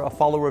 deacon, or a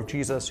follower of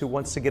Jesus who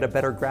wants to get a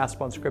better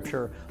grasp on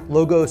Scripture,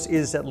 Logos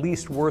is at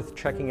least worth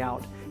checking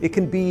out. It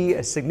can be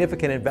a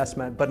significant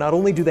investment, but not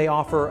only do they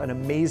offer an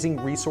amazing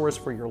resource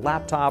for your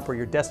laptop or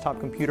your desktop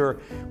computer,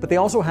 but they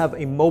also have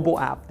a mobile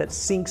app that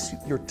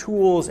syncs your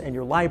tools and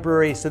your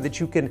library so that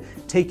you can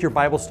take your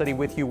Bible study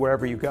with you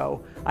wherever you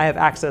go. I have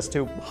access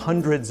to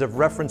hundreds of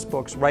reference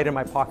books right in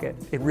my pocket.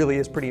 It really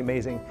is pretty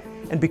amazing.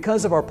 And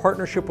because of our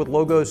partnership with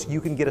Logos,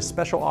 you can get a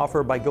special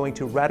offer by going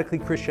to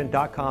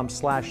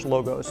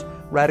radicallychristian.com/logos,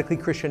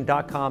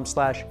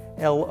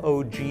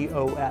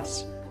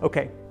 radicallychristian.com/LOGOS.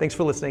 Okay, thanks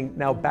for listening.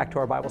 Now back to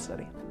our Bible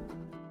study.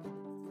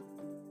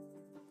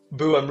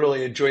 Boo, I'm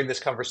really enjoying this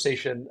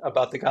conversation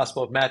about the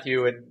Gospel of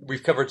Matthew, and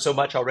we've covered so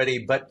much already.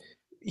 But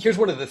here's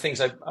one of the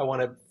things I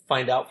want to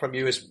find out from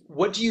you is,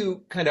 what do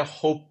you kind of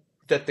hope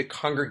that the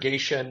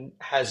congregation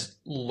has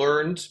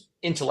learned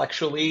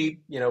intellectually?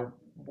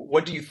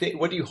 What do you think?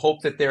 What do you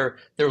hope that they're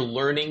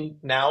learning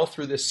now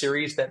through this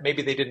series that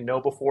maybe they didn't know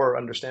before or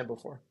understand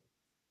before?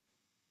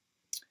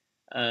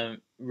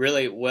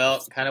 Really,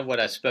 well, kind of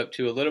what I spoke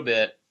to a little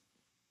bit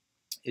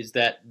is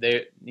that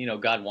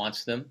God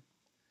wants them,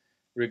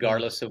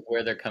 regardless of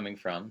where they're coming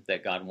from,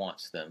 that God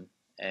wants them,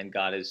 and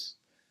God is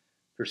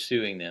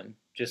pursuing them,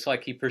 just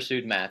like he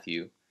pursued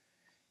Matthew,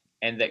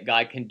 and that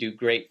God can do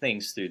great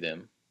things through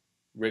them,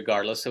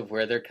 regardless of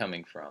where they're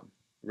coming from,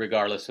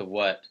 regardless of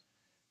what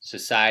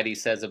society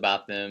says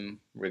about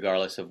them,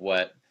 regardless of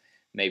what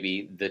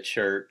maybe the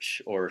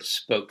church or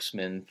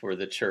spokesmen for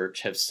the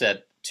church have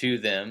said to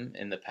them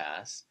in the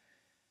past.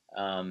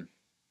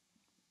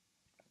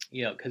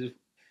 Because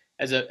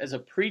as a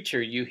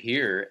preacher, you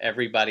hear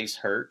everybody's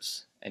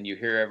hurts and you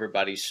hear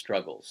everybody's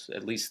struggles,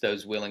 at least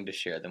those willing to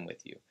share them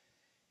with you.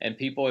 And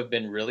people have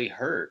been really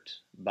hurt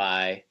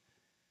by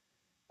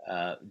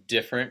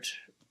different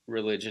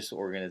religious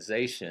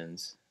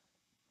organizations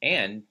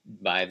and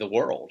by the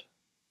world,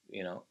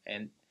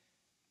 and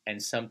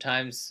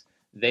sometimes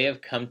they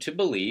have come to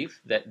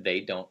believe that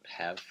they don't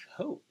have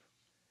hope.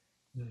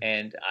 Mm.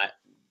 And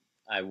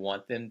I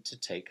want them to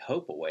take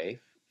hope away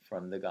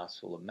from the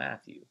Gospel of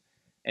Matthew.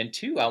 And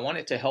two, I want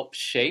it to help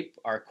shape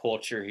our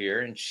culture here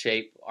and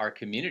shape our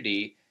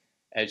community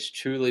as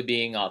truly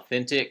being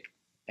authentic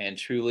and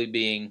truly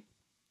being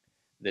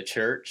the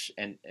church.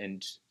 And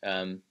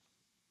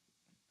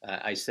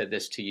I said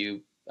this to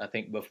you, I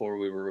think, before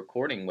we were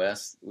recording,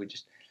 Wes.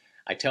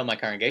 I tell my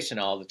congregation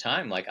all the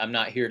time, like, I'm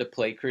not here to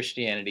play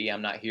Christianity.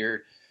 I'm not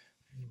here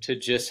to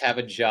just have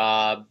a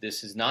job.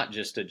 This is not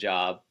just a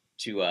job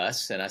to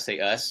us. And I say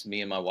us,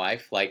 me and my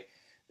wife, like,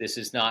 this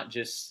is not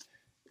just,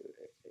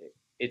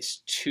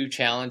 it's too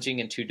challenging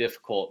and too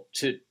difficult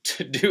to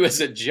do as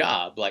a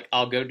job. Like,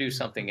 I'll go do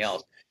something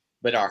else.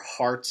 But our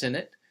heart's in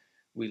it.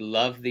 We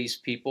love these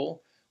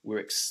people. We're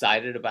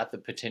excited about the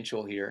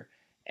potential here.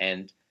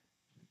 And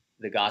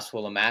the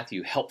Gospel of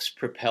Matthew helps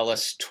propel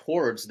us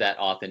towards that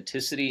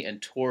authenticity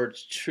and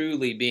towards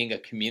truly being a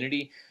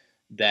community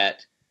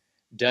that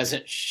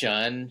doesn't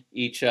shun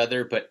each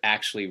other, but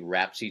actually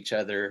wraps each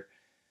other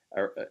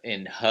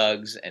in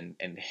hugs and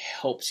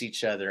helps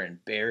each other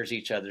and bears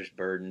each other's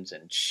burdens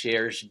and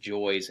shares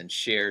joys and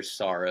shares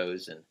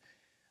sorrows, and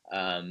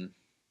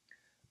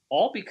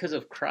all because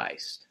of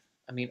Christ.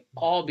 I mean,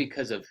 all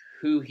because of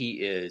who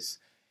he is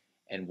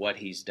and what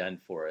he's done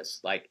for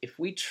us. Like, if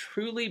we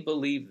truly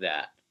believe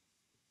that,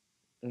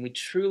 and we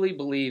truly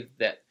believe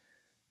that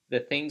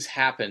the things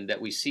happen that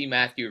we see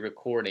Matthew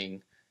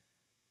recording,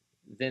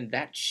 then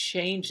that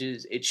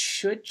changes, it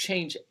should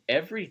change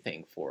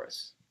everything for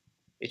us.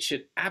 It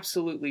should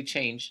absolutely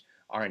change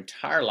our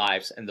entire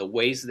lives and the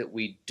ways that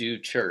we do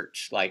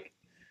church.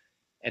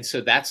 And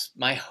so that's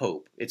my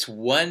hope. It's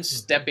one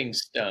stepping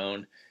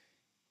stone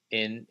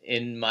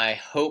in my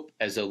hope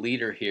as a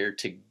leader here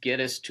to get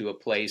us to a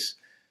place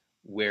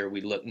where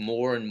we look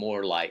more and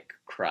more like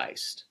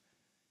Christ.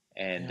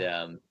 And,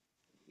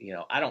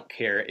 I don't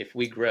care if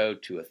we grow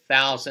to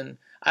 1,000.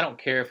 I don't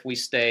care if we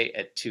stay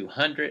at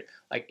 200.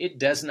 Like, it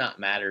does not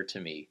matter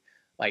to me.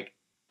 Like,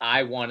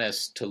 I want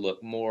us to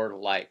look more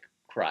like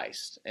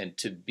Christ and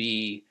to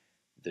be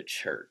the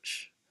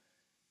church.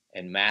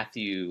 And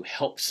Matthew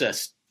helps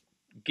us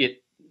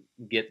get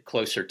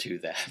closer to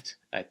that,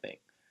 I think.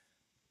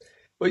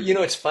 Well,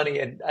 it's funny,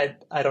 and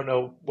I don't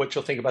know what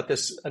you'll think about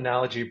this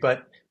analogy,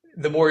 but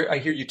the more I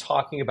hear you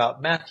talking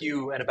about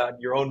Matthew and about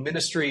your own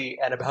ministry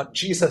and about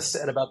Jesus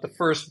and about the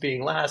first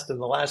being last and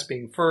the last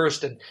being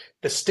first and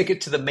the stick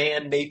it to the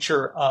man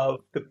nature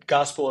of the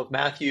Gospel of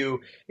Matthew,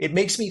 it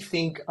makes me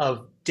think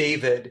of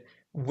David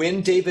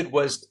when David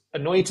was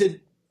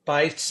anointed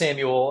by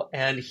Samuel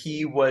and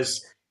he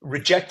was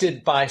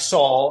rejected by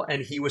Saul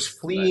and he was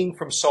Right. fleeing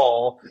from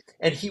Saul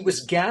and he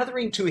was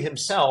gathering to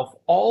himself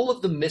all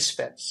of the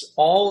misfits,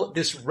 all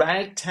this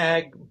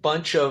ragtag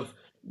bunch of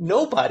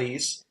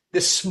nobodies,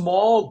 this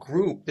small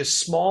group, this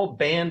small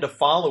band of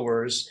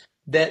followers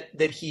that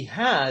he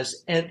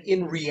has. And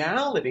in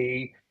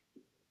reality,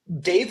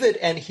 David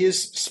and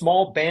his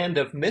small band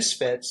of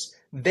misfits,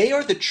 they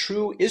are the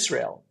true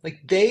Israel.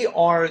 Like they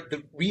are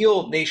the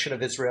real nation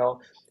of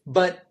Israel.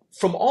 But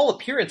from all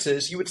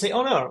appearances, you would say,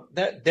 oh no,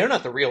 that they're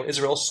not the real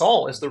Israel.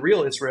 Saul is the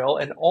real Israel,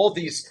 and all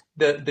these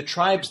the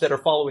tribes that are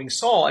following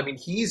Saul. I mean,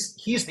 he's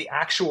the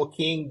actual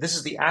king. This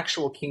is the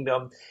actual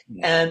kingdom,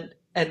 Yeah.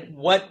 and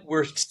what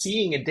we're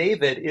seeing in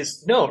David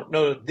is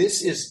no,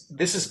 this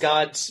is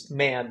God's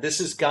man.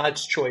 This is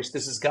God's choice.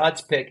 This is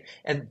God's pick,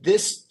 and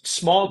this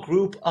small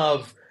group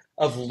of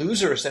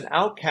losers and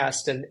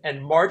outcasts and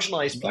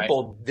marginalized Right.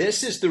 people.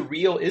 This is the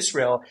real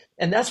Israel.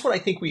 And that's what I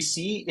think we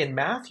see in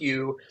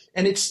Matthew.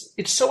 And it's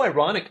so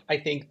ironic, I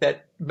think,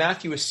 that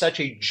Matthew is such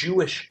a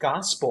Jewish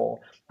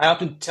gospel. I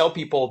often tell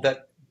people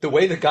that the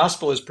way the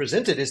gospel is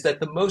presented is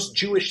that the most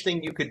Jewish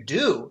thing you could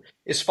do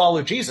is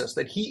follow Jesus,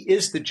 that he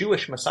is the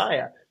Jewish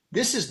Messiah.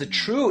 This is the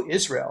true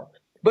Israel.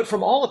 But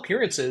from all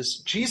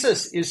appearances,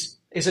 Jesus is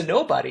a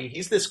nobody.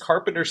 He's this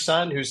carpenter's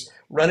son who's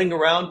running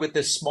around with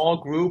this small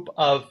group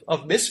of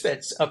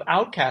misfits, of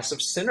outcasts,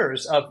 of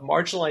sinners, of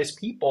marginalized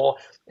people.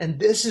 And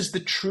this is the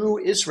true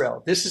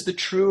Israel. This is the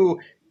true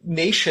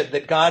nation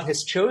that God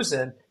has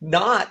chosen,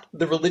 not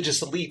the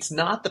religious elites,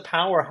 not the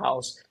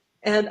powerhouse.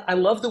 And I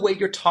love the way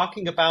you're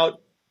talking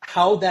about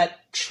how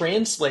that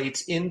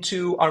translates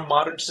into our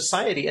modern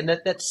society and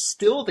that that's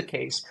still the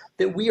case,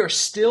 that we are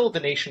still the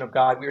nation of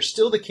God. We are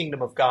still the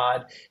kingdom of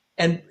God.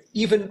 And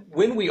even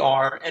when we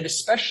are, and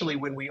especially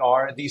when we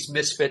are these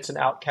misfits and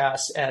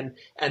outcasts and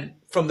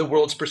from the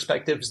world's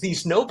perspectives,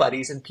 these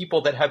nobodies and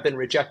people that have been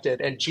rejected,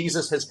 and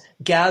Jesus has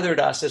gathered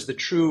us as the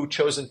true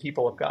chosen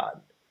people of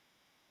God.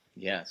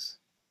 Yes.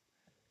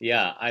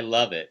 Yeah, I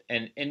love it.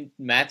 And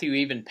Matthew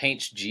even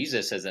paints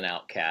Jesus as an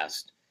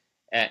outcast.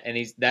 And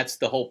he's that's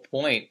the whole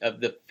point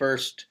of the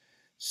first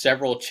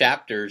several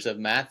chapters of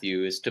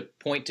Matthew is to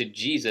point to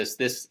Jesus,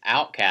 this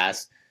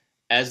outcast,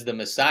 as the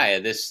Messiah,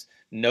 this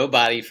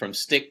nobody from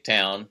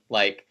Sticktown,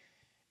 like,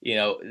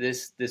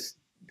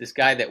 this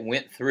guy that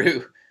went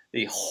through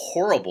the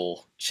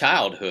horrible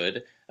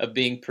childhood of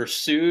being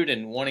pursued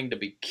and wanting to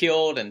be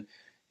killed, and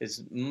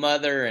his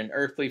mother and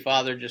earthly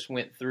father just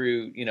went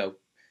through,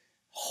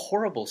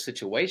 horrible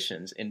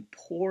situations in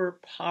poor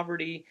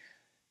poverty.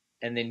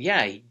 And then,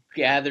 yeah, he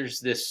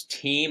gathers this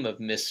team of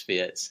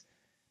misfits,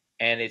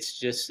 and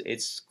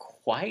it's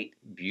quite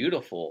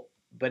beautiful,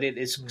 but it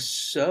is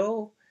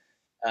so,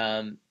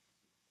 um,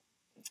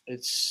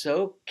 it's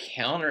so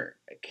counter,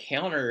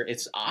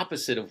 it's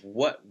opposite of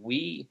what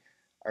we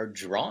are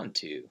drawn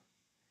to.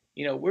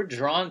 We're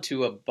drawn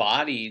to a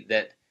body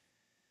that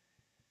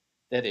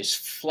is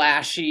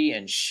flashy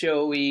and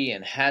showy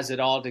and has it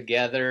all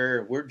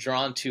together. We're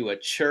drawn to a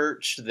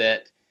church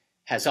that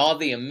has all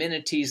the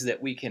amenities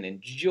that we can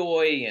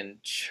enjoy.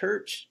 And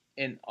church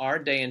in our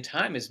day and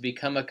time has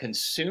become a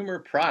consumer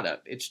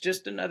product. It's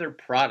just another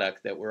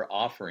product that we're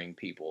offering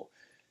people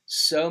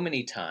so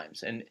many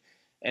times. And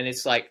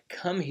it's like,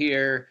 come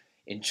here,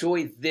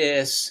 enjoy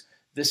this.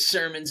 The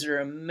sermons are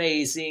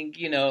amazing,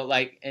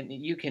 like, and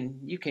you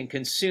can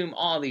consume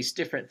all these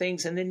different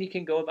things, and then you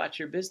can go about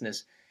your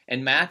business.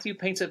 And Matthew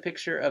paints a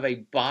picture of a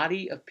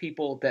body of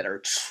people that are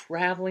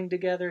traveling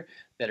together,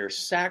 that are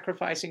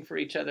sacrificing for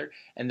each other,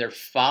 and they're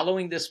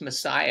following this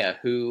Messiah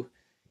who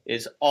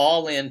is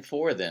all in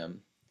for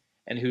them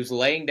and who's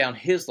laying down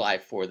his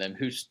life for them,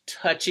 who's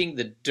touching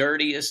the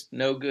dirtiest,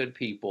 no good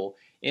people,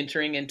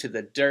 entering into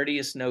the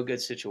dirtiest, no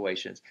good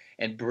situations,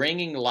 and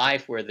bringing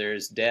life where there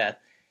is death.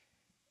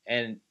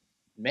 And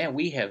man,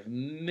 we have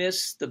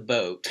missed the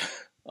boat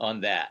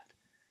on that.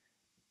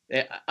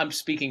 I'm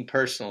speaking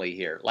personally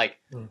here. Like,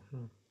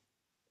 Mhm.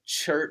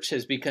 church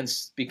has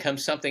become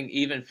something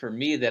even for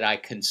me that I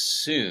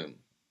consume.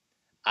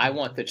 I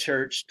want the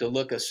church to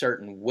look a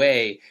certain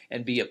way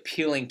and be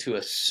appealing to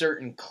a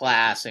certain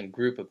class and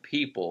group of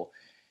people.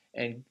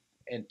 And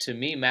and to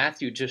me,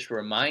 Matthew just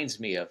reminds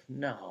me of,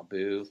 no,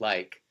 boo,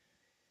 like,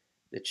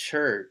 the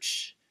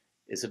church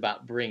is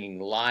about bringing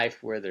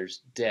life where there's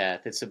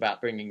death. It's about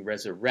bringing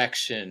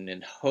resurrection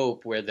and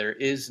hope where there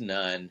is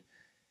none.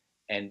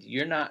 And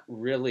you're not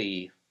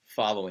really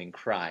following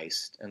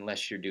Christ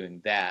unless you're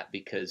doing that,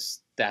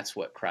 because that's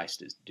what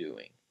Christ is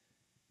doing.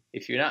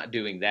 If you're not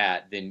doing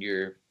that, then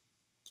you're,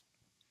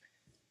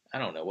 I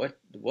don't know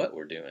what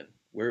we're doing.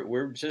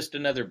 We're just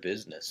another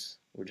business.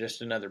 We're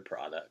just another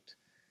product.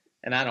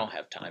 And I don't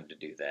have time to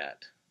do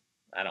that.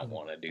 I don't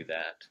want to do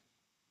that.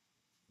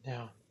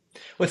 Yeah.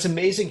 Well, it's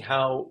amazing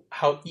how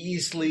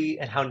easily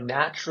and how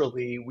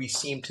naturally we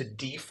seem to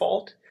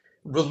default.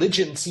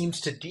 Religion seems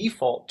to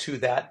default to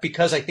that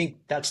because I think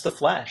that's the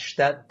flesh.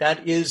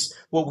 That is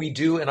what we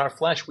do in our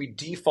flesh. We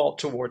default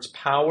towards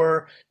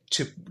power,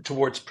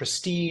 towards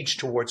prestige,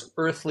 towards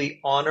earthly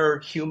honor,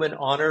 human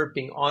honor,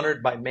 being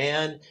honored by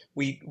man.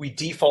 We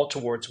default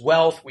towards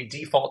wealth. We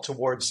default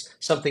towards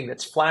something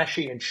that's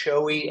flashy and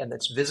showy and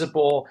that's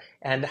visible.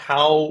 And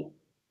how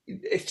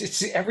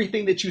it's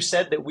everything that you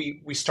said that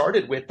we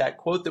started with, that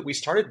quote that we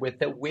started with,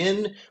 that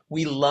when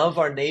we love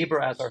our neighbor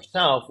as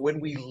ourselves,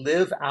 when we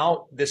live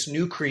out this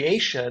new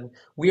creation,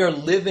 we are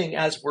living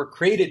as we're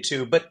created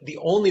to. But the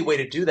only way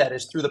to do that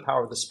is through the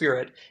power of the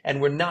Spirit. And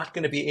we're not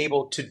going to be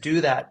able to do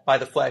that by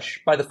the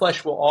flesh. By the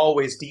flesh, we'll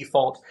always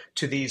default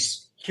to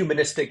these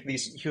humanistic,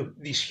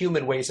 these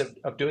human ways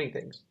of doing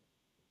things.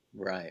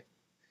 Right.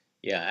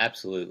 Yeah,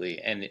 absolutely.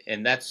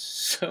 And that's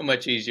so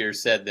much easier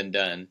said than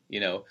done.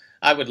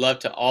 I would love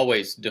to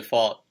always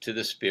default to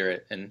the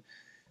Spirit. And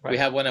we Right.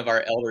 had one of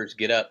our elders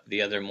get up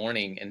the other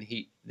morning, and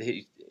he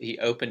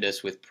opened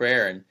us with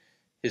prayer, and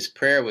his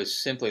prayer was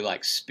simply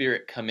like,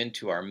 Spirit, come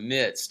into our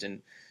midst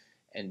and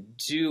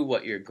do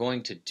what you're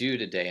going to do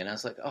today. And I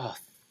was like, oh,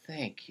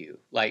 thank you.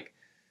 Like,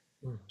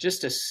 Mm.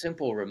 just a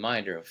simple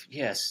reminder of,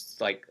 yes,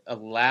 like, I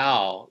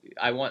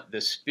want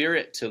the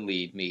Spirit to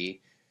lead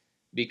me,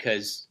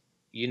 because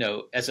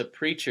as a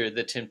preacher,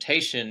 the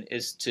temptation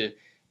is to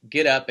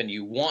get up and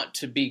you want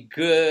to be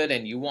good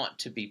and you want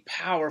to be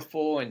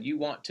powerful and you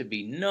want to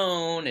be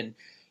known. And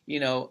you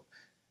know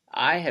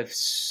I have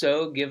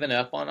so given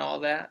up on all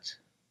that.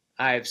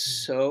 I've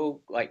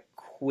so like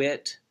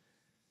quit.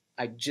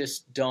 I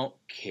just don't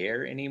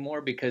care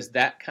anymore, because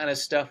that kind of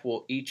stuff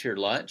will eat your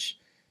lunch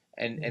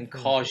and Mhm.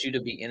 cause you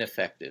to be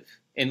ineffective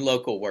in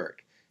local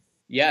work.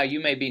 Yeah,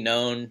 you may be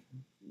known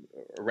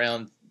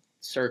around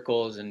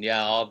circles and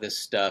yeah, all this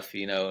stuff,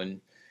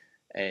 and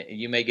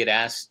you may get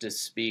asked to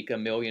speak a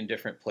million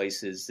different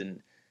places.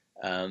 And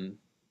um,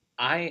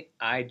 I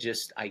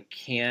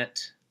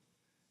can't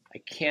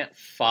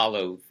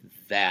follow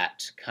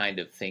that kind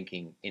of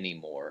thinking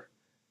anymore.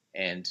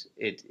 And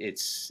it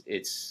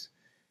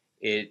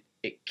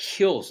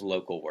kills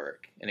local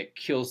work, and it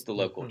kills the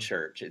local Mhm.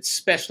 church,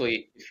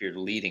 especially if you're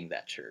leading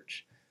that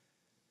church.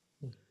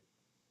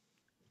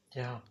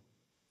 Yeah.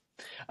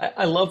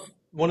 I love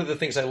one of the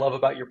things I love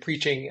about your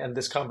preaching and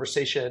this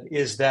conversation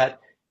is that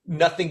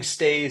nothing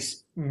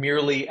stays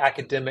merely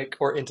academic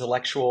or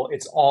intellectual.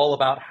 It's all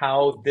about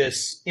how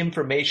this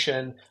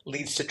information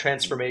leads to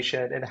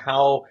transformation and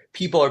how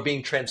people are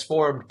being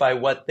transformed by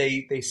what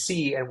they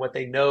see and what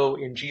they know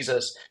in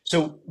Jesus.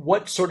 So,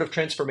 what sort of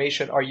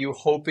transformation are you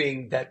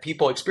hoping that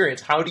people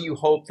experience? How do you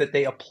hope that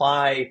they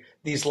apply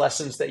these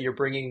lessons that you're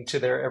bringing to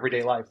their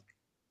everyday life?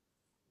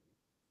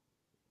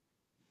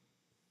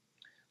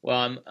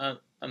 Well,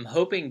 I'm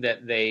hoping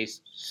that they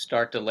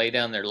start to lay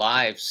down their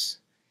lives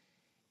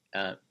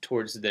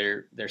towards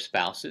their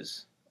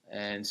spouses,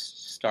 and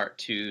start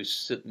to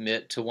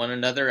submit to one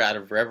another out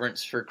of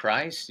reverence for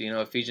Christ.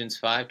 Ephesians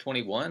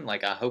 5:21.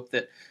 Like, I hope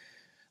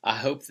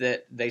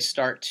that they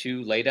start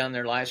to lay down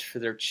their lives for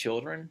their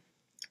children.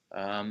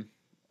 Um,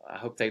 I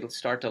hope they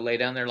start to lay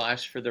down their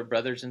lives for their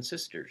brothers and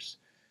sisters,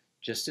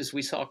 just as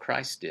we saw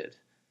Christ did.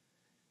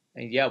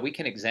 And yeah, we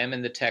can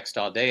examine the text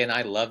all day, and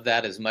I love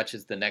that as much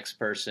as the next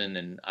person.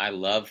 And I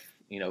love,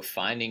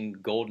 finding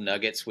gold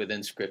nuggets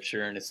within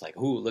Scripture. And it's like,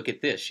 ooh, look at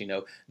this.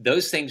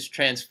 Those things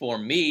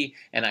transform me,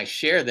 and I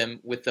share them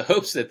with the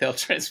hopes that they'll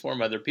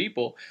transform other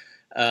people,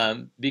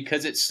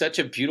 because it's such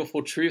a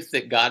beautiful truth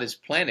that God has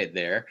planted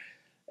there.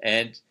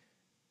 And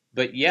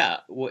but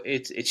yeah, well,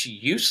 it's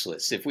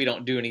useless if we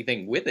don't do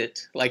anything with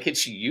it. Like,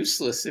 it's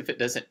useless if it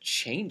doesn't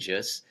change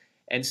us.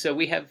 And so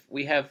we have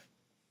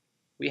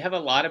a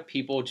lot of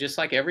people, just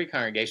like every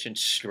congregation,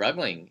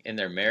 struggling in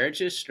their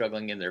marriages,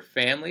 struggling in their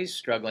families,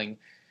 struggling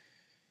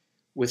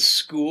with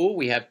school.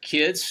 We have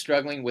kids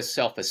struggling with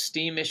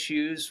self-esteem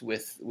issues,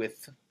 with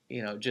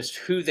just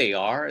who they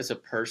are as a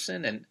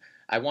person. And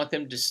I want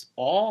them to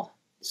all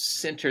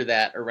center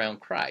that around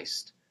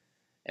Christ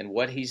and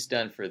what He's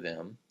done for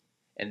them,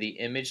 and the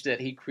image that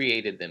He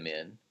created them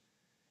in,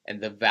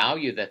 and the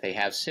value that they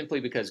have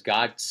simply because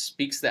God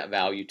speaks that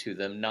value to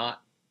them,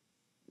 not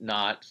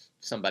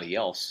somebody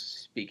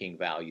else speaking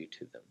value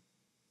to them.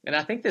 And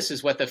I think this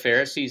is what the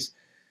Pharisees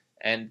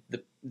and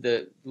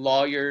the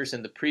lawyers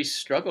and the priests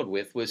struggled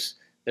with, was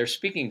they're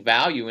speaking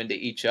value into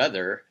each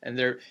other, and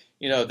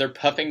they're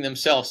puffing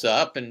themselves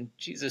up. And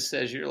Jesus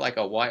says, you're like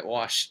a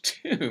whitewashed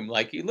tomb.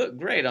 Like, you look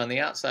great on the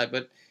outside,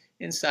 but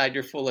inside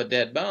you're full of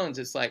dead bones.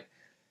 It's like,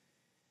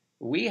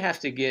 we have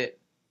to get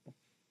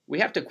we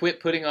have to quit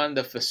putting on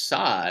the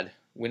facade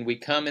when we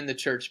come in the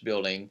church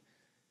building,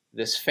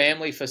 this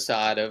family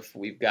facade of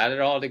we've got it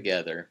all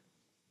together.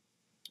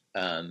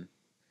 Um,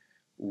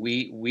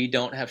 we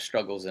don't have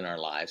struggles in our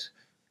lives,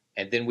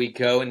 and then we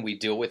go and we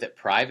deal with it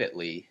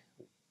privately,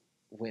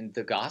 when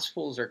the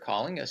Gospels are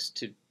calling us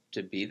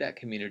to be that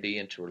community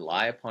and to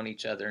rely upon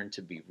each other and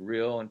to be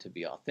real and to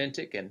be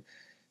authentic and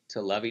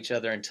to love each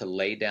other and to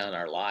lay down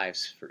our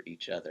lives for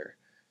each other.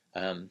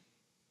 Um,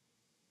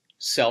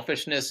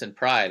 selfishness and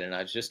pride. And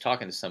I was just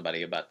talking to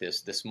somebody about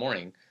this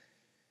morning.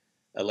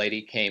 A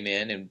lady came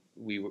in and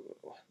we were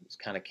was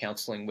kind of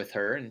counseling with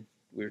her, and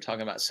we were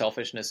talking about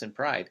selfishness and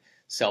pride.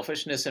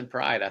 Selfishness and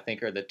pride, I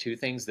think, are the two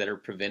things that are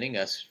preventing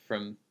us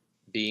from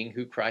being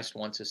who Christ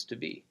wants us to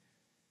be,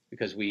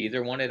 because we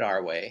either want it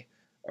our way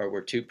or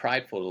we're too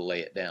prideful to lay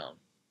it down.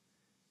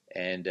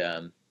 And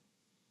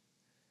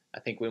I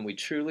think when we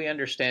truly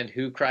understand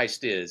who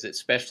Christ is,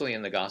 especially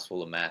in the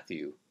Gospel of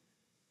Matthew,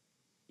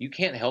 you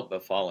can't help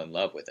but fall in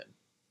love with him.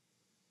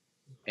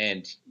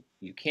 And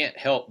you can't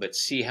help but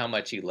see how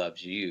much he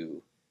loves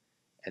you.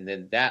 And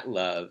then that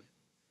love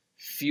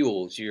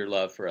fuels your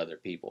love for other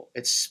people,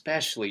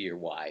 especially your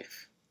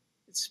wife,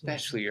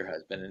 especially your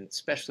husband, and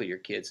especially your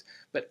kids,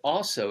 but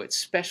also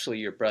especially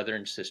your brother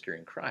and sister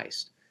in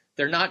Christ.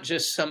 They're not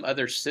just some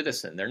other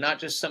citizen. They're not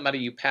just somebody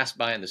you pass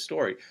by in the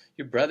story.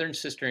 Your brother and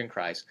sister in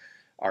Christ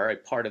are a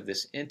part of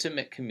this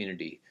intimate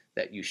community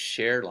that you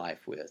share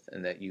life with,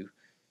 and that you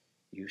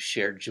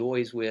share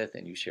joys with,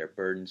 and you share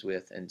burdens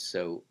with. And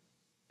so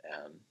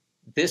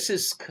this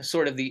is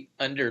sort of the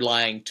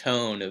underlying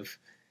tone of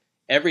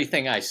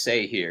everything I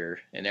say here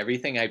and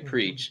everything I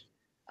preach.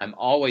 I'm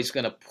always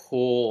going to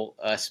pull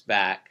us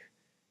back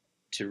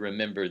to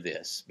remember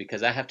this,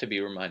 because I have to be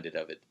reminded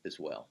of it as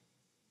well.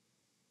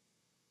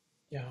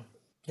 Yeah,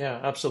 yeah,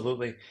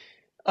 absolutely.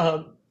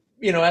 Um,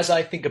 as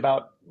I think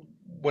about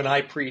when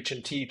I preach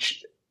and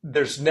teach,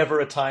 there's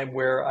never a time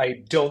where I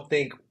don't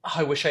think, "Oh,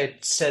 I wish I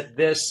had said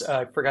this,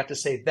 I forgot to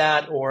say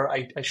that, or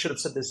I should have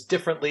said this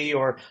differently,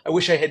 or I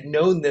wish I had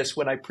known this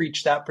when I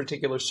preached that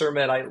particular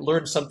sermon. I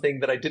learned something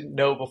that I didn't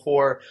know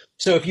before."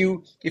 So if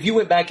you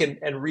went back and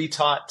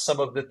retaught some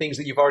of the things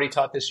that you've already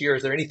taught this year,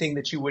 is there anything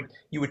that you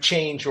would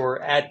change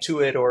or add to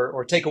it,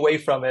 or take away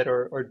from it,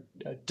 or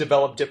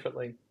develop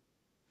differently?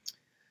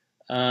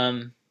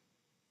 Um,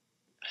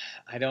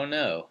 I don't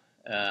know.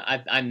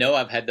 I know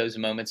I've had those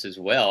moments as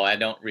well. I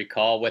don't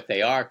recall what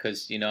they are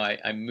because,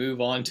 I move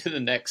on to the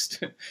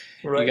next. You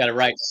Right. got to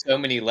write so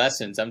many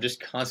lessons. I'm just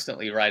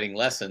constantly writing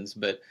lessons,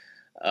 but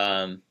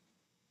um,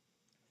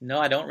 no,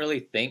 I don't really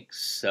think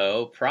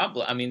so.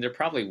 Probably, I mean, there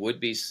probably would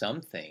be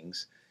some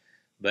things,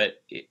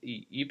 but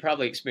you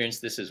probably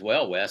experienced this as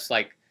well, Wes.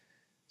 Like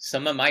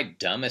some of my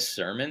dumbest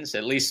sermons,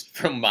 at least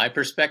from my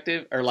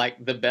perspective, are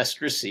like the best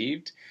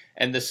received.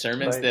 And the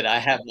sermons Right. that I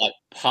have like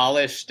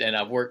polished and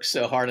I've worked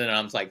so hard on,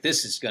 I'm like,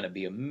 this is going to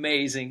be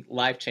amazing,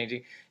 life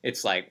changing.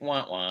 It's like,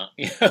 wah, wah,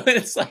 and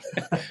it's like,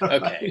 okay,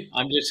 Right.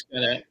 I'm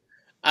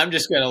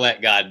just gonna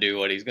let God do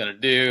what He's gonna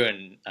do,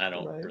 and I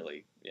don't Right.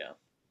 really, yeah,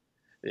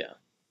 yeah.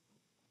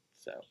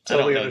 So I don't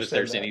Totally know that understand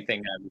there's that. anything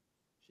I would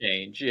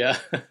change. Yeah,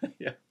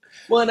 yeah.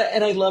 Well,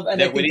 and I love,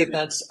 and I That would think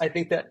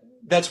that even,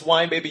 that's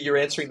why maybe you're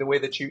answering the way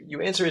that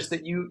you answer, is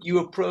that you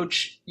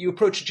approach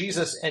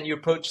Jesus and you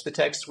approach the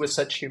text with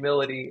such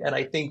humility. And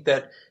I think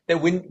that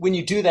when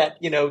you do that,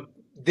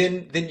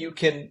 then you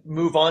can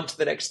move on to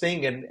the next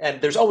thing.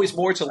 And there's always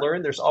more to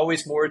learn. There's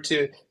always more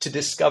to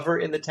discover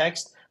in the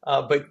text.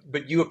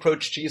 But you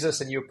approach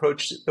Jesus and you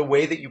approach the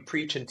way that you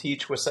preach and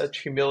teach with such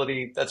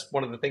humility. That's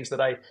one of the things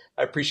that I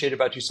appreciate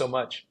about you so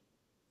much.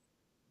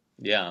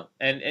 yeah,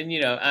 and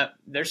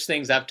there's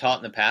things I've taught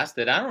in the past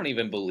that I don't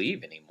even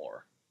believe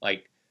anymore.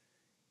 Like,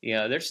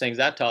 there's things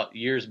I taught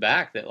years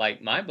back that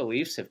like my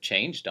beliefs have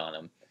changed on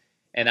them,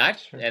 and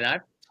Sure.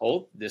 I've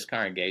told this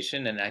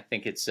congregation, and I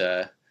think it's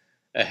a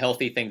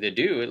healthy thing to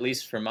do, at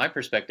least from my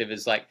perspective,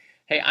 is like,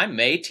 hey, I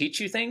may teach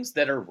you things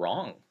that are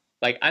wrong.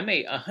 Like I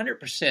may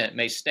 100%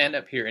 may stand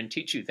up here and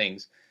teach you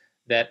things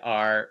that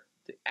are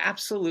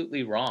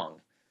absolutely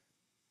wrong,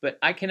 but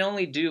I can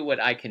only do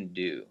what I can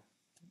do.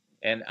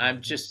 And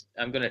I'm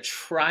going to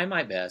try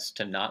my best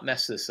to not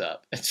mess this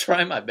up and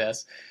try my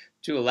best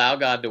to allow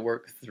God to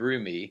work through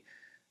me,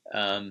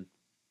 um,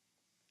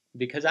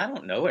 because I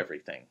don't know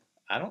everything.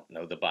 I don't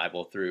know the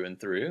Bible through and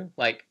through.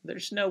 Like,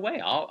 there's no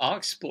way. I'll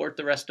explore it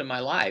the rest of my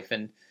life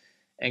and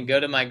go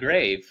to my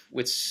grave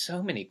with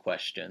so many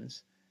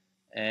questions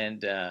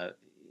and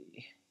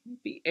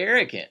be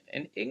arrogant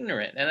and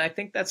ignorant. And I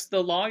think that's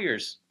the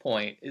lawyer's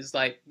point, is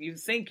like, you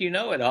think you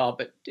know it all,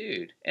 but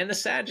dude, and the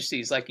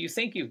Sadducees, like, you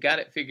think you've got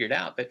it figured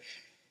out, but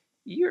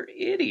you're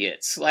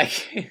idiots.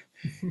 Like,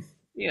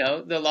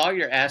 the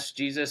lawyer asked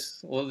Jesus,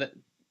 well,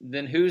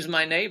 then who's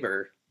my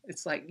neighbor?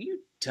 It's like, you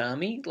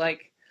dummy.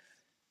 Like,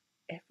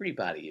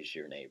 everybody is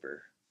your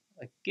neighbor.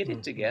 Like, get it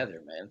Mhm.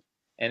 together, man.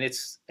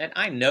 And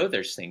I know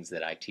there's things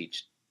that I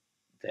teach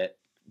that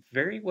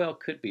very well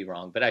could be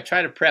wrong, but I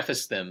try to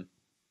preface them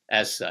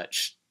as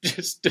such,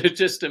 just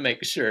to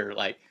make sure,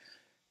 like,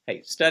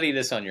 hey, study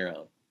this on your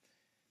own.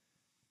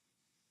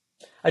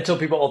 I tell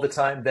people all the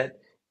time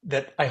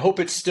that I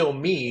hope it's still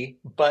me,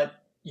 but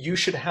you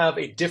should have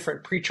a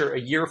different preacher a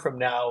year from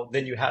now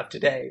than you have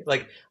today.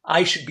 Like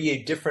I should be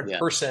a different Yeah,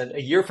 person a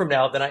year from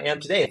now than I am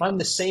today. If I'm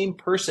the same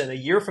person a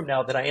year from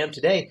now that I am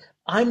today,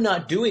 I'm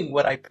not doing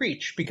what I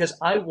preach because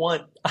I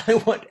want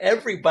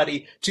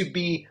everybody to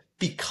be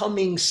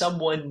becoming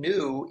someone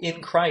new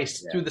in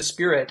Christ yeah, through the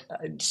Spirit.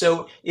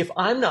 So if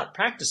I'm not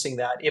practicing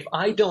that, if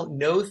I don't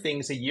know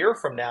things a year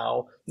from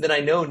now than I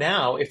know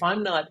now, if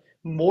I'm not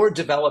more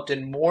developed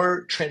and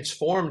more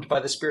transformed by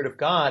the Spirit of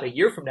God a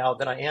year from now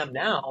than I am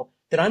now,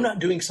 then I'm not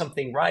doing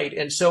something right.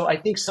 And so I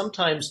think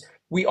sometimes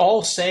we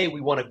all say we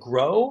want to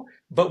grow,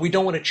 but we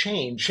don't want to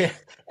change.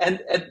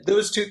 And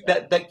those two,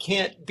 that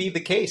can't be the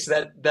case.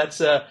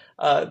 That's a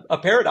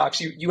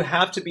paradox. You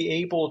have to be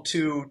able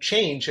to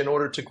change in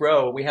order to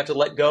grow. We have to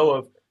let go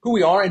of who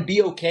we are and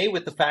be okay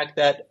with the fact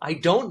that I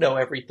don't know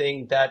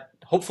everything that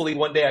hopefully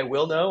one day I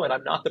will know, and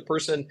I'm not the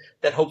person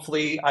that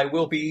hopefully I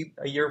will be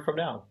a year from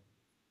now.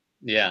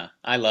 Yeah,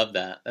 I love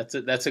that.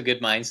 That's a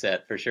good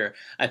mindset for sure.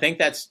 I think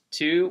that's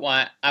too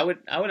why I would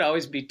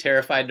always be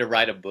terrified to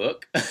write a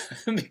book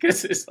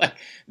because it's like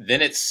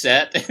then it's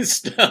set in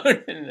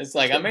stone and it's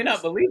like I may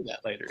not believe that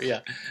later. Yeah.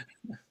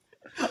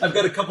 I've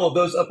got a couple of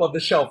those up on the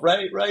shelf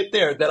right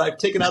there that I've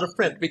taken out of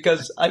print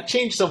because I've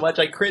changed so much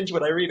I cringe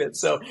when I read it.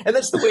 So, and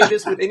that's the way it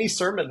is with any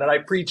sermon that I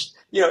preached.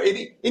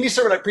 Any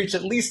sermon I preached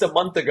at least a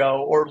month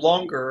ago or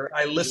longer,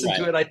 I listen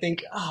to it. I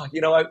think,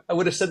 I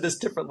would have said this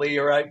differently,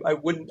 or I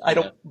wouldn't. I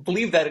don't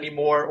believe that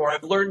anymore, or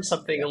I've learned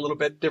something a little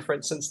bit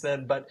different since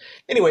then. But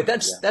anyway,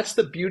 that's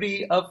the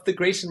beauty of the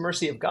grace and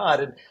mercy of God.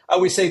 And I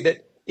always say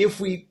that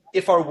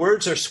if our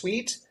words are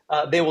sweet,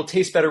 they will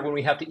taste better when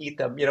we have to eat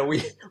them.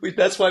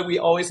 That's why we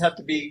always have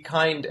to be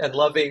kind and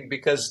loving,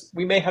 because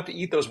we may have to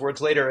eat those words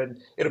later,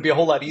 and it'll be a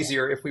whole lot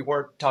easier if we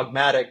weren't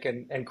dogmatic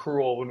and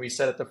cruel when we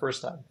said it the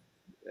first time.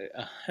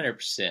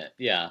 100%.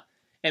 Yeah.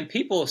 And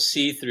people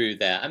see through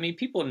that. I mean,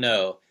 people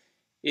know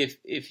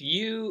if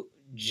you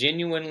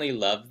genuinely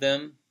love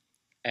them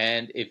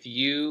and if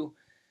you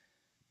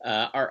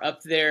are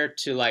up there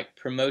to like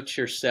promote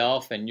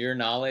yourself and your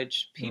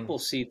knowledge, people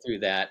see through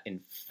that in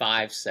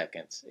 5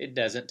 seconds. It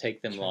doesn't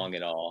take them long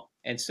at all.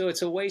 And so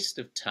it's a waste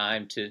of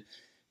time to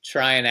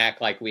try and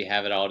act like we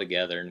have it all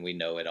together and we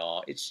know it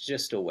all. It's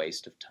just a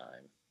waste of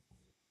time.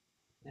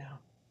 Yeah.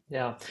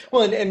 Yeah.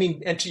 Well, and I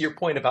mean, and to your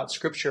point about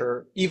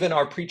scripture, even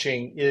our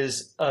preaching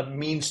is a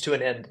means to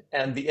an end,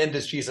 and the end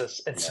is Jesus.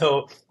 And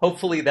so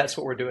hopefully that's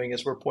what we're doing,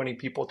 is we're pointing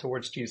people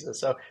towards Jesus.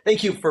 So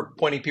thank you for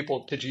pointing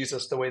people to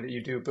Jesus the way that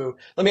you do, Boo.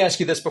 Let me ask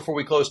you this before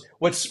we close.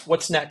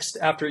 What's next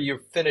after you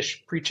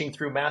finish preaching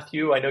through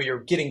Matthew? I know you're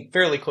getting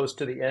fairly close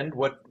to the end.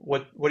 What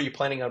are you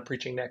planning on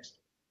preaching next?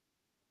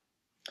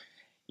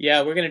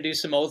 Yeah, we're going to do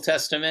some Old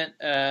Testament.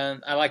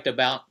 I like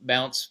to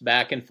bounce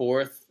back and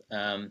forth.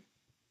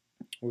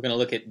 We're going to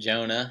look at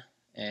Jonah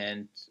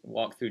and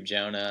walk through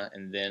Jonah,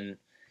 and then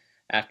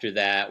after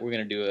that, we're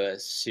going to do a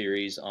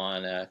series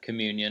on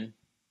communion.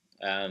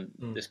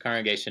 This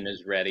congregation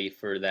is ready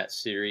for that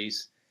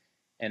series,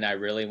 and I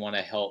really want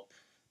to help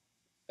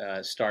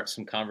start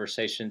some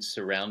conversations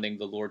surrounding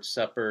the Lord's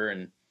Supper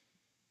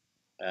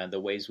and the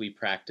ways we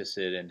practice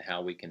it and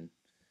how we can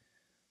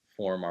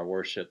form our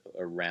worship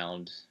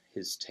around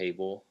His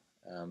table.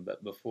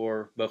 But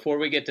before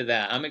we get to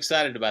that, I'm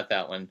excited about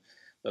that one.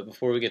 But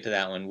before we get to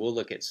that one, we'll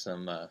look at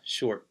some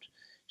short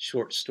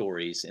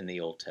stories in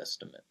the Old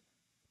Testament,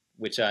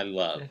 which I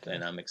love,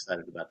 and I'm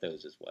excited about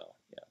those as well.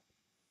 Yeah.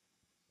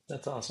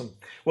 That's awesome.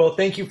 Well,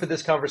 thank you for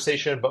this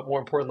conversation, but more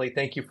importantly,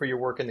 thank you for your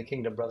work in the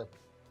kingdom, brother.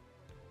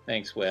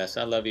 Thanks, Wes.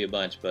 I love you a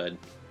bunch, bud.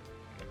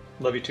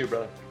 Love you too,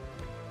 brother.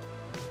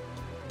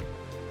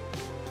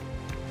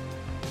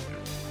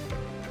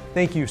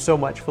 Thank you so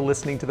much for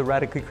listening to the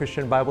Radically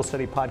Christian Bible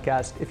Study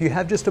Podcast. If you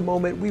have just a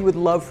moment, we would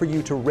love for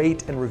you to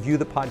rate and review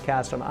the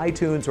podcast on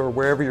iTunes or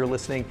wherever you're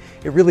listening.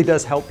 It really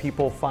does help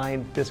people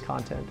find this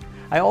content.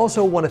 I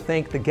also want to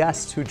thank the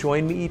guests who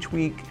join me each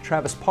week: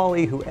 Travis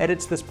Pauly, who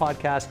edits this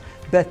podcast,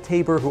 Beth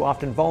Tabor, who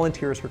often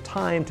volunteers her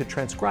time to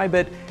transcribe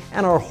it,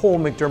 and our whole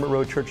McDermott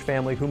Road Church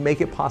family, who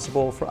make it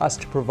possible for us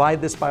to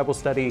provide this Bible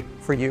study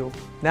for you.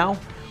 Now,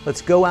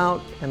 let's go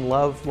out and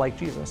love like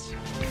Jesus.